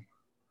Stallone,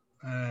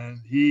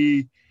 and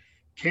he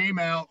came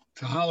out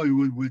to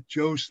Hollywood with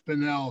Joe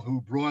Spinell,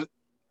 who brought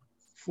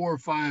 4 or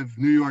 5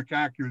 New York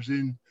actors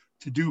in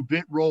to do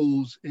bit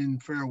roles in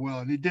Farewell,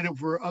 and he did it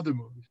for other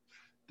movies.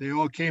 They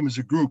all came as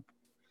a group,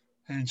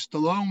 and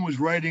Stallone was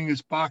writing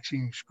his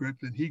boxing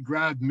script, and he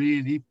grabbed me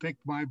and he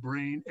picked my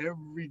brain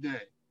every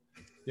day.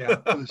 Yeah,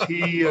 because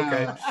he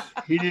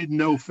he didn't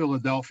know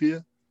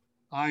Philadelphia.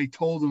 I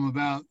told him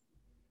about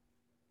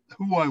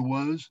who I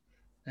was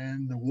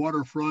and the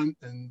waterfront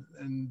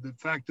and the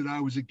fact that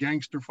I was a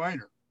gangster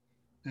fighter,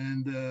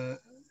 and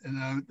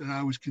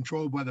I was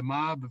controlled by the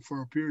mob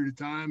for a period of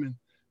time,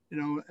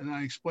 and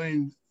I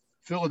explained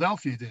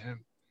Philadelphia to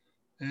him,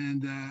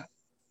 and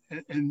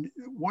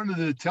one of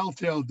the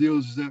telltale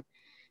deals is that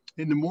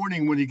in the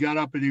morning when he got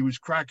up and he was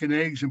cracking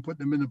eggs and putting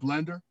them in the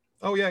blender.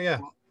 Oh yeah.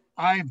 Well,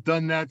 I've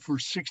done that for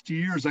 60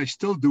 years. I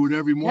still do it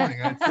every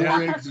morning. I had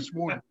 4 eggs this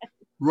morning.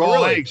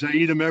 Raw eggs. I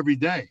eat them every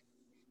day,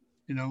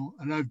 and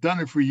I've done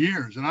it for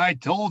years. And I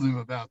told him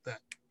about that.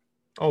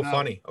 Oh,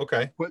 funny.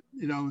 Okay. But,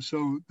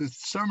 so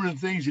some of the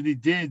things that he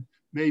did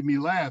made me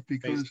laugh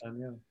because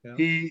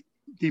he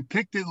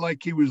depicted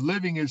like he was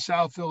living in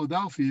South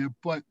Philadelphia,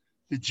 but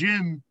the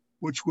gym,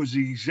 which was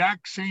the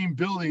exact same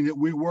building that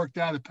we worked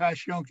out at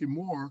Passyunk and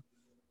Moore,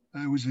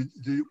 it was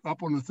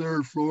up on the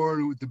 3rd floor,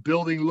 and the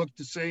building looked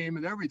the same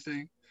and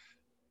everything.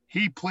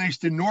 He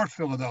placed in North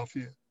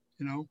Philadelphia,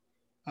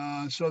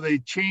 so they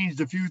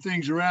changed a few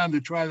things around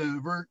to try to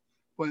avert,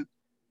 but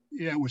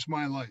yeah, it was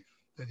my life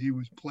that he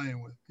was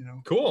playing with,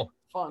 Cool.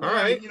 Fun. All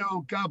right.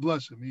 God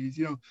bless him. He's,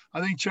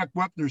 I think Chuck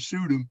Wepner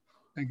sued him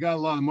and got a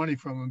lot of money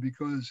from him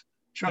because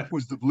Chuck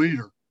was the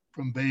bleeder.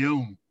 from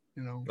Bayonne.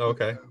 You know.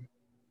 Okay.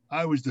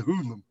 I was the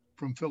hoodlum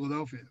from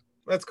Philadelphia.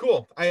 That's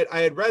cool. I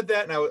had read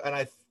that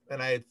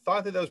and I had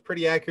thought that was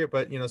pretty accurate,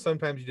 but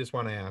sometimes you just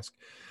want to ask.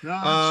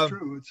 No, it's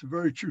true. It's a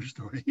very true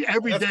story.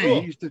 Every That's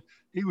day cool.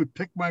 he would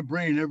pick my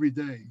brain every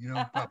day,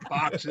 about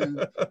boxing,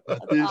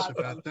 about this, awesome.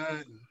 about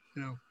that,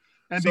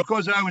 and So-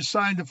 because I was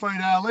signed to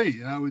fight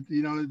Ali, and I would,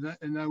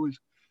 and I was,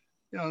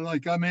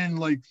 like I'm in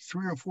like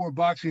 3 or 4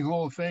 boxing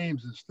Hall of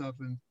Fames and stuff,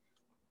 and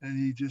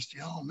he just,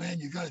 oh man,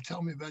 you got to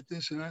tell me about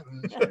this and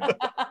that.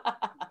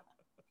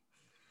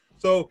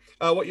 So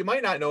what you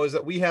might not know is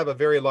that we have a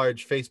very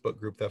large Facebook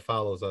group that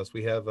follows us.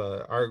 We have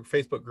our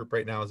Facebook group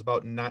right now is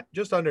about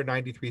just under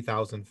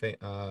 93,000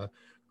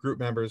 group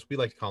members. We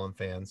like to call them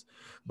fans,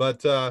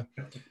 but so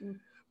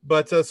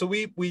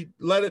we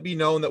let it be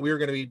known that we were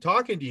going to be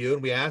talking to you,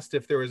 and we asked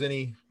if there was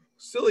any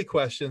silly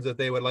questions that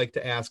they would like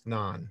to ask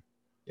Non.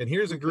 And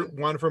here's a group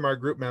one from our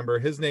group member.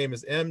 His name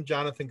is M.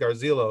 Jonathan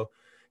Garzillo.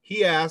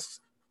 He asks,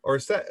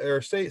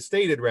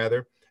 stated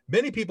rather,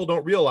 many people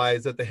don't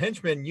realize that the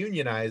henchmen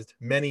unionized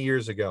many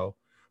years ago.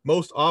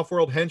 Most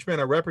off-world henchmen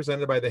are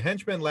represented by the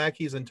Henchmen,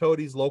 Lackeys, and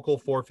Toadies Local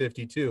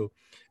 452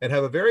 and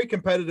have a very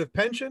competitive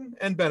pension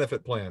and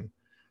benefit plan.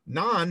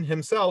 Non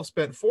himself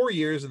spent 4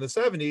 years in the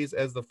 70s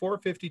as the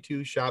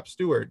 452 shop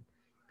steward.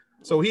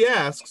 So he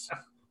asks,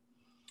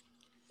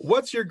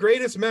 what's your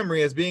greatest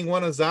memory as being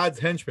one of Zod's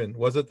henchmen?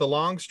 Was it the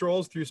long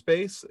strolls through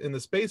space in the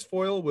space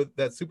foil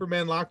that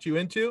Superman locked you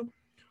into?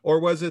 Or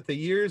was it the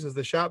years as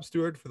the shop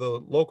steward for the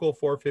local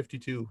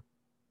 452?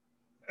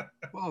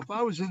 Well, if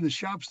I was in the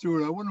shop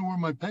steward, I wonder where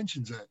my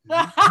pension's at.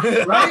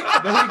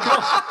 Right? There you go.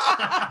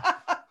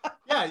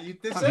 Yeah,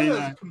 this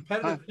is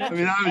competitive.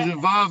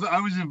 I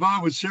was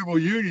involved with several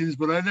unions,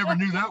 but I never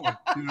knew that one.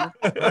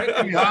 Right?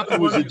 Hoffa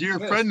was a dear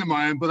friend of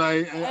mine, but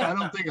I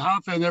don't think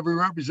Hoffa ever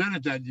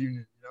represented that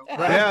union.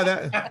 Right.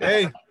 Yeah,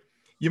 hey,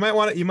 you might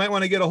want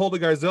to get a hold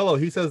of Garzillo.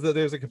 He says that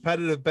there's a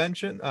competitive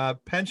pension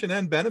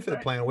and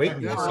benefit plan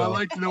waiting. Yeah, So. I'd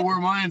like to know where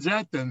mine's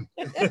at then.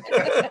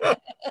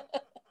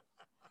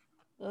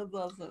 That's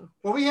awesome.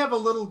 Well, we have a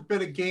little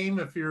bit of game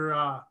if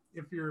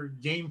you're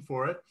game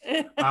for it.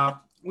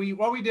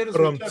 What we did is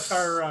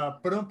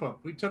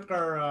we took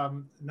our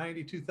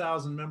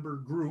 92,000 member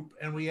group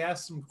and we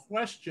asked some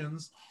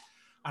questions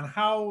on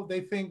how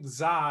they think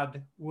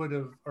Zod would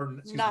have, or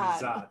excuse me,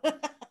 Zod,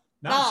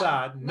 not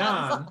Zod,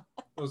 Non.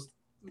 Those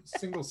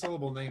single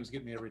syllable names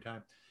get me every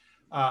time.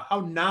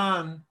 How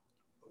Non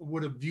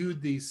would have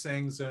viewed these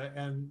things,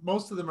 and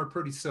most of them are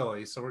pretty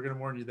silly. So we're going to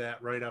warn you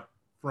that right up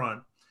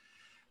front.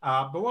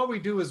 But what we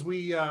do is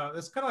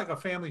it's kind of like a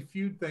Family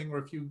Feud thing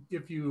where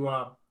if you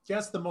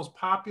guess the most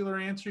popular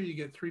answer, you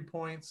get 3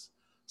 points.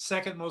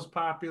 Second most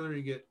popular,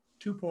 you get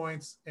 2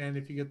 points. And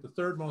if you get the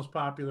third most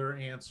popular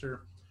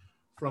answer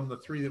from the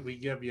 3 that we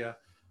give you,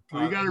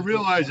 Well, you got to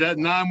realize that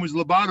Non was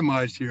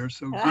lobotomized here,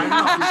 so I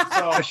know.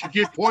 So, I should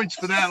get points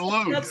for that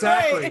alone. That's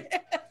exactly.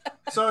 right.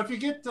 So if you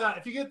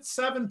get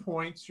 7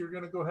 points, you're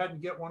going to go ahead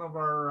and get one of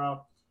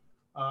our.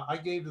 I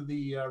gave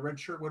the Red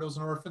Shirt Widows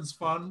and Orphans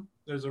Fund.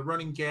 There's a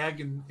running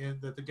gag in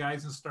that the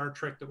guys in Star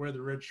Trek that wear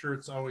the red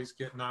shirts always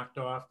get knocked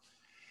off.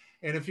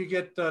 And if you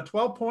get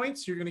 12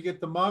 points, you're going to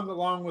get the mug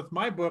along with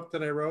my book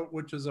that I wrote,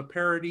 which is a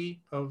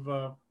parody of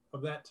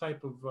that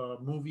type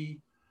of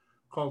movie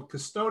called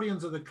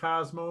Custodians of the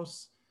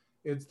Cosmos.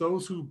 It's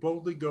those who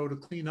boldly go to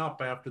clean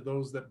up after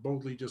those that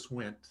boldly just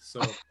went.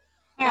 So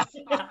I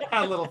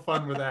had a little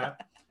fun with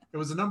that. It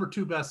was a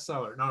 #2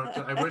 bestseller. No,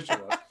 I wish it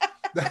was.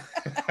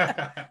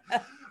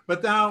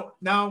 But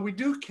now we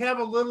do have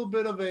a little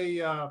bit of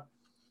a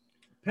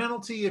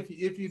penalty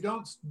if you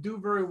don't do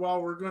very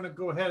well. We're going to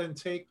go ahead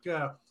and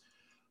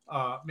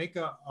make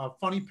a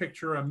funny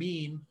picture, a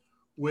meme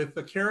with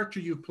the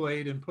character you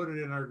played and put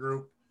it in our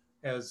group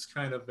as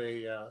kind of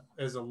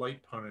as a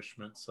light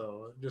punishment.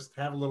 So just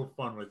have a little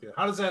fun with you.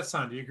 How does that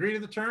sound? Do you agree to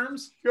the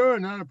terms? Sure,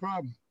 not a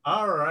problem.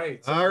 All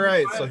right.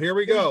 So here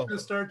we go.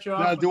 Start you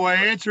Now, off. do I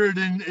answer it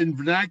in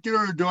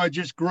vernacular or do I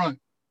just grunt?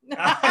 you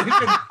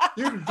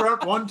can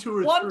grunt 1, 2,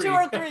 or 3. 1, 2,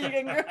 or 3. You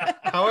can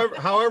grunt.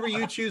 However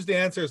you choose to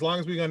answer, as long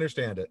as we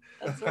understand it.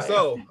 That's right.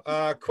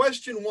 So,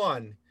 question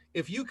 1: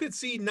 if you could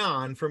see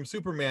Non from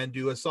Superman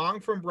do a song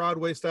from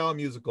Broadway style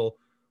musical,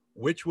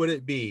 which would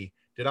it be?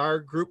 Did our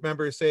group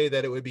members say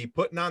that it would be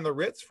Putting on the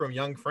Ritz from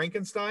Young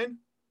Frankenstein,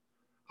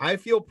 I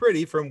Feel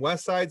Pretty from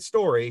West Side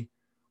Story,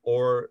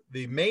 or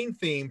the main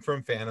theme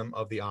from Phantom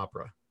of the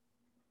Opera?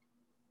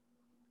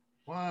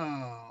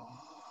 Wow.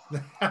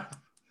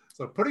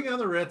 So Putting on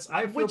the Ritz,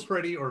 I Feel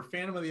Pretty, or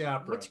Phantom of the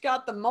Opera. Which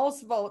got the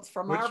most votes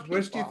from our people.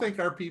 Which do you think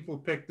our people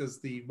picked as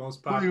the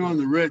most popular? Putting on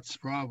the Ritz,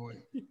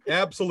 probably.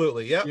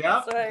 Absolutely. Yep.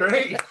 Yeah, Right.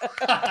 great.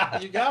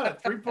 You got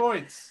it. 3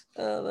 points.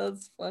 Oh,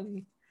 that's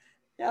funny.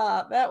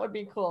 Yeah, that would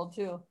be cool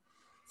too.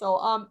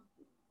 So,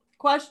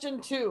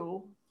 question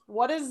 2: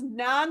 what is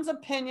Non's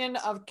opinion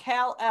of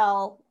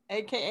Kal-El,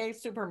 aka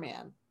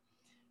Superman?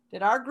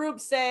 Did our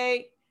group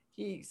say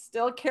he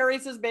still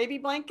carries his baby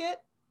blanket?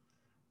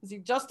 Is he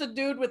just a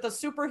dude with a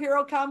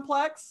superhero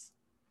complex?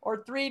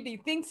 Or 3, do you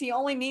think he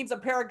only needs a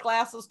pair of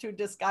glasses to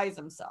disguise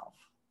himself?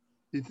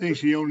 He thinks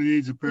he only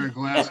needs a pair of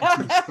glasses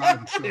to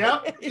describe it.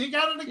 Yep, you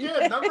got it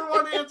again. Number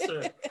one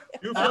answer.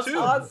 2 for That's 2.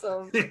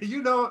 awesome.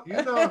 you know.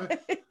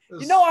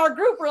 You know our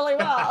group really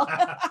well.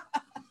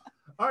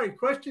 All right,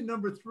 question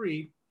number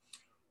 3.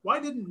 Why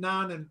didn't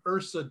Nan and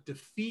Ursa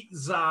defeat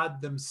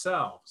Zod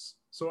themselves?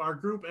 So our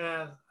group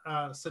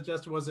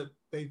suggested, was it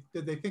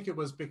did they think it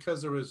was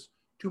because there was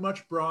too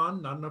much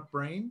brawn, not enough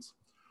brains?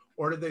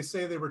 Or did they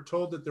say they were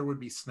told that there would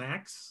be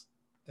snacks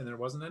and there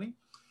wasn't any?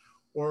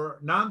 Or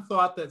Nan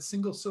thought that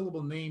single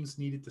syllable names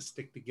needed to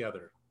stick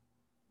together?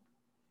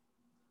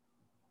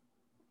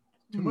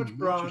 Too much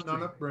brawn, not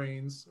enough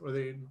brains. Were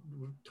they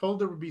told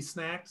there would be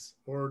snacks,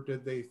 or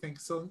did they think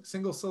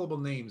single syllable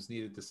names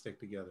needed to stick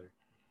together?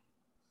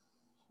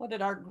 What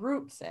did our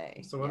group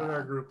say? So what did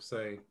our group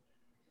say?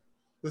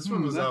 This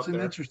one was that's out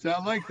there. interesting.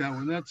 I like that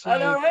one. That's I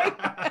know,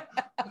 right?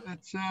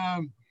 that's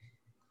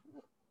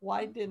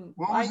Why didn't?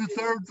 what was the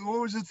third?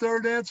 What was the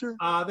third answer?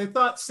 They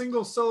thought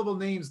single syllable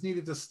names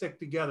needed to stick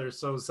together,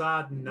 so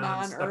Zod and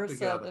Nan stuck Non-Ursa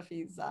together.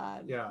 defeats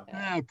Zod. Yeah.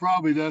 Yeah,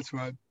 probably that's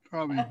right.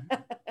 Probably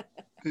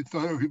they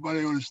thought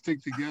everybody ought to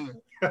stick together.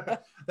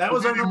 That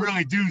was they our didn't number.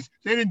 really do.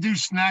 They didn't do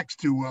snacks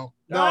too well.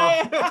 No.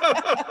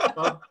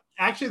 Well,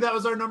 actually, that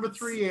was our number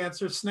 3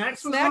 answer.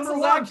 Snacks was Snacks number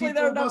was 1. actually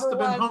People their must have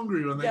number been one.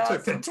 hungry when they Yes,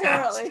 took the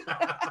apparently.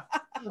 test.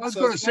 I was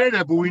going to say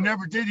that, but we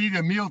never did eat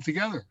a meal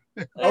together.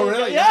 Oh,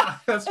 really? Yeah,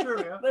 that's true.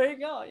 Yeah. There you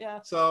go. Yeah.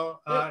 So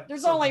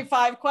There's so- only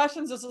 5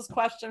 questions. This is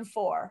question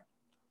 4.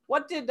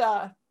 What did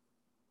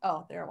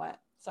oh, there it went.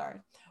 Sorry.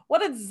 What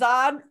did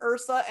Zod,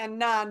 Ursa, and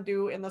Nan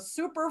do in the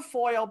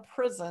Superfoil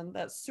prison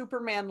that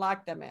Superman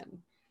locked them in?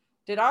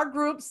 Did our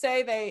group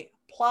say they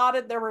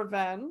plotted their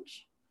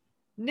revenge,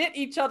 knit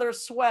each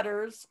other's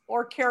sweaters,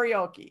 or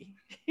karaoke?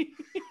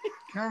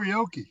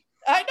 Karaoke.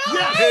 I know.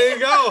 Yeah. right? There you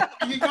go.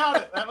 You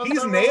got it. That was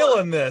He's number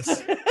nailing this.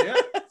 1. Yeah.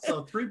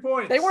 So 3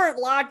 points. They weren't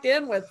locked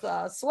in with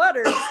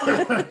sweaters.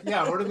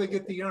 Yeah. Where did they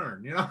get the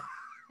yarn? You know.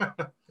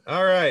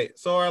 All right.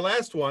 So our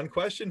last one,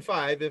 question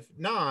 5. If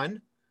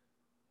Nan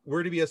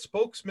were to be a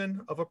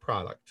spokesman of a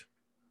product,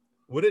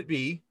 would it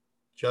be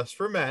Just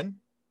for Men,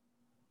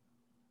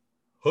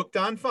 Hooked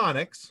on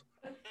Phonics,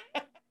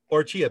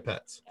 or Chia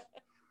Pets?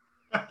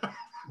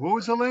 What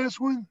was the last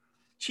one?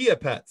 Chia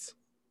Pets.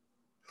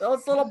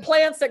 Those little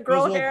plants that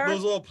grow hair.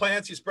 Those little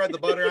plants you spread the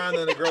butter on,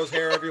 then it grows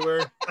hair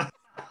everywhere.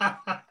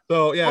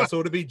 So yeah, so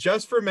it'd be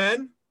Just for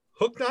Men,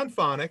 Hooked on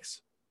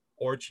Phonics,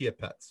 or Chia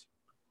Pets.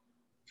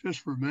 Just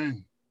for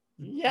men.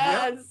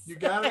 Yes. Yep, you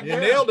got it. You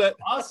again. nailed it.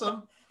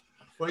 Awesome.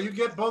 Well, you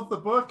get both the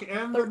book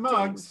and the 13.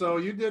 mug, so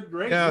you did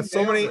great. Yeah, You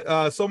so nailed many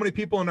it. so many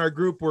people in our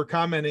group were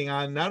commenting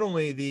on not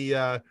only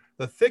the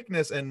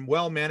thickness and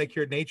well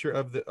manicured nature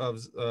of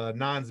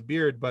Nan's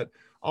beard, but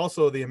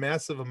also the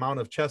massive amount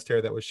of chest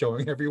hair that was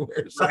showing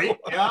everywhere. So, Right?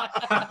 Yeah.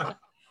 It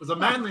was a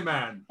manly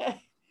man.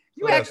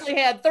 You Yes. actually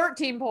had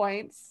 13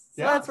 points.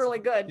 So Yeah. that's really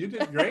good. You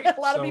did great. A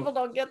lot of So- people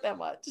don't get that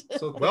much.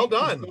 So Well thank you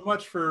done. so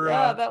much for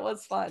Yeah, that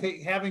was fun.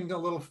 having a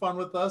little fun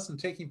with us and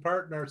taking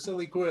part in our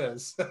silly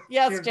quiz. You're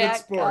Yes, a good Jack.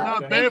 sport. Not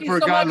Thank bad you for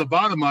a so guy much.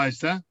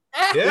 lobotomized, huh?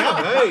 yeah,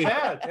 not hey.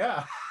 bad,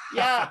 yeah.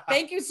 Yeah,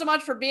 thank you so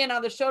much for being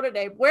on the show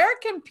today. Where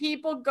can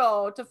people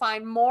go to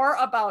find more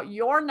about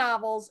your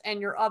novels and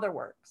your other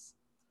works?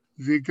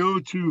 They go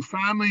to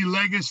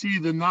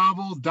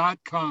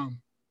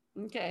familylegacythenovel.com.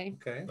 Okay.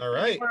 Okay. All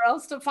right. Anywhere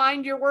else to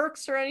find your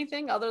works or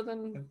anything other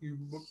than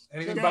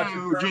Anything about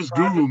your Yeah, current just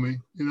project? Google me,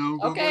 you know.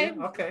 Google Okay.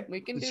 you? Okay.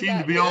 we can It do seemed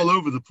that. to be all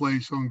over the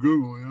place on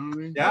Google, you know what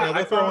I mean? Yeah, Yeah, we'll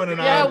I throw found in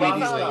an it. Yeah, we IMDb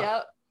found link. it.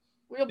 Yeah.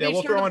 We'll be Yeah,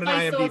 we'll sure throw to in an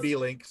place IMDb those.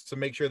 link to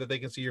make sure that they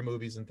can see your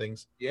movies and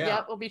things. Yeah.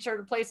 Yeah, we'll be sure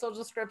to place those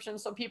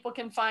descriptions so people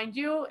can find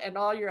you and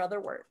all your other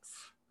works.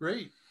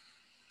 Great.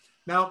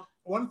 Now,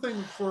 one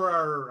thing for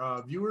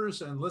our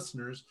viewers and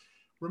listeners,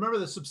 remember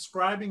that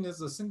subscribing is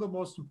the single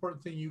most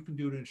important thing you can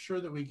do to ensure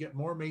that we get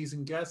more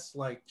amazing guests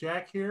like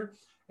Jack here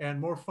and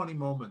more funny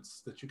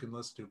moments that you can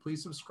listen to.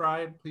 Please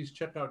subscribe. Please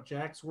check out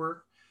Jack's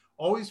work.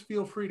 Always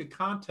feel free to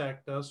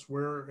contact us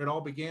where it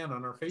all began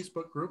on our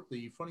Facebook group,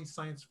 the Funny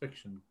Science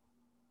Fiction.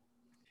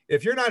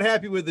 If you're not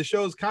happy with the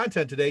show's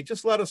content today,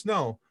 just let us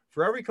know.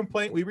 For every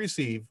complaint we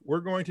receive,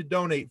 we're going to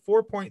donate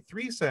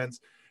 4.3 cents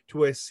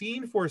to a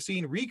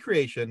scene-for-scene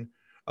recreation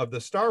of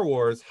the Star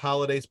Wars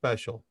Holiday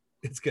Special.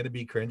 It's going to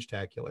be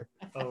cringe-tacular.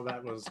 Oh,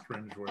 that was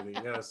cringeworthy.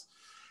 Yes.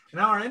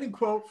 Now, our ending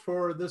quote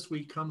for this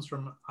week comes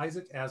from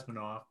Isaac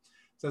Asimov. It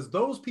says,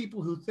 "Those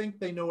people who think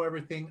they know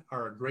everything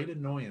are a great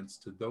annoyance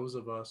to those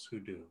of us who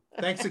do."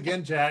 Thanks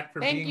again, Jack,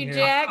 for Thank being you,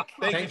 here. Jack.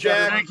 Thank you, Thanks, Jack.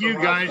 everyone, Thank you,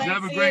 for guys. watching.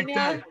 Have a Thanks, great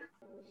Ian. day.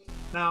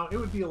 Now, it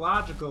would be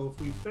illogical if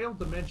we failed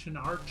to mention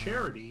our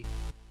charity,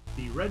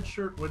 the Red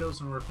Shirt Widows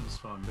and Orphans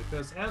Fund,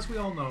 because as we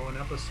all know, in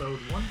episode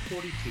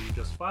 142,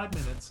 just 5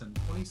 minutes and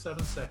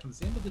 27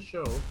 seconds into the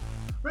show,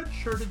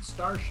 red-shirted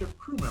Starship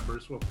crew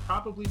members will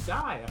probably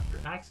die after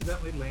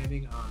accidentally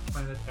landing on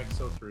planet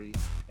XO3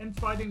 and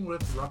fighting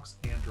with Rux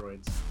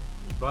androids.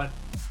 But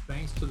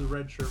thanks to the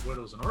Red Shirt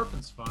Widows and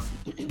Orphans Fund,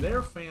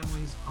 their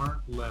families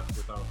aren't left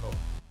without hope.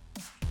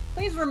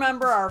 Please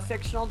remember our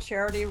fictional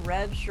charity,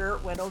 Red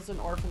Shirt Widows and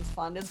Orphans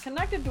Fund, is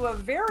connected to a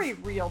very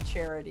real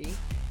charity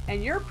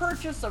And your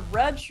purchase of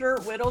Red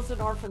Shirt Widows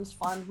and Orphans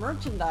Fund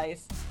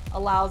merchandise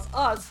allows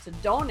us to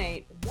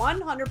donate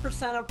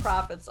 100% of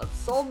profits of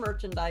sold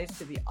merchandise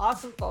to the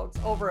awesome folks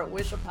over at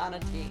Wish Upon a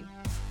Teen.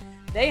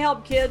 They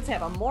help kids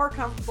have a more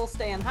comfortable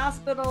stay in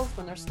hospitals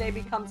when their stay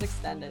becomes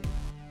extended.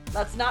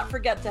 Let's not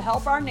forget to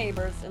help our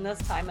neighbors in this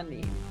time of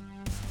need.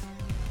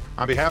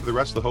 On behalf of the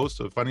rest of the hosts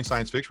of Funny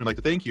Science Fiction, we'd like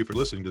to thank you for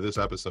listening to this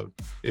episode.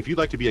 If you'd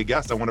like to be a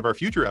guest on one of our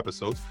future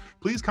episodes,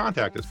 please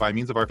contact us by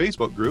means of our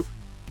Facebook group,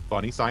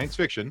 Funny Science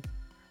Fiction.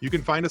 You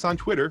can find us on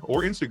Twitter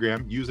or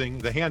Instagram using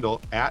the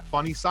handle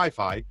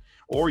 @FunnySci-Fi,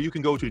 or you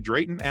can go to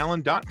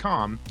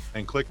DraytonAllen.com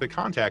and click the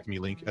Contact Me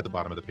link at the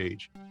bottom of the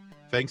page.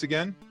 Thanks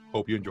again.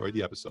 Hope you enjoyed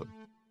the episode.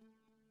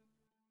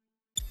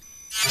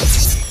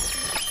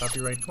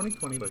 Copyright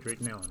 2020 by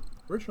Drayton Allen.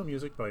 Original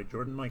music by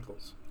Jordan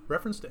Michaels.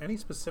 Reference to any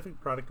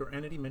specific product or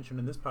entity mentioned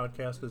in this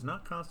podcast does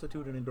not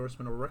constitute an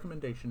endorsement or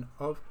recommendation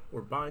of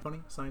or by Funny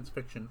Science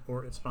Fiction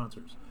or its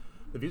sponsors.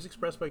 The views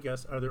expressed by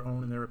guests are their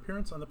own, and their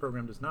appearance on the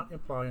program does not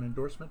imply an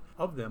endorsement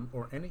of them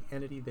or any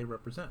entity they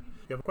represent.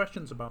 If you have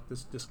questions about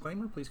this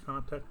disclaimer, please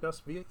contact us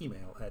via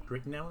email at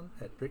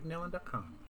DraytonAllen@DraytonAllen.com.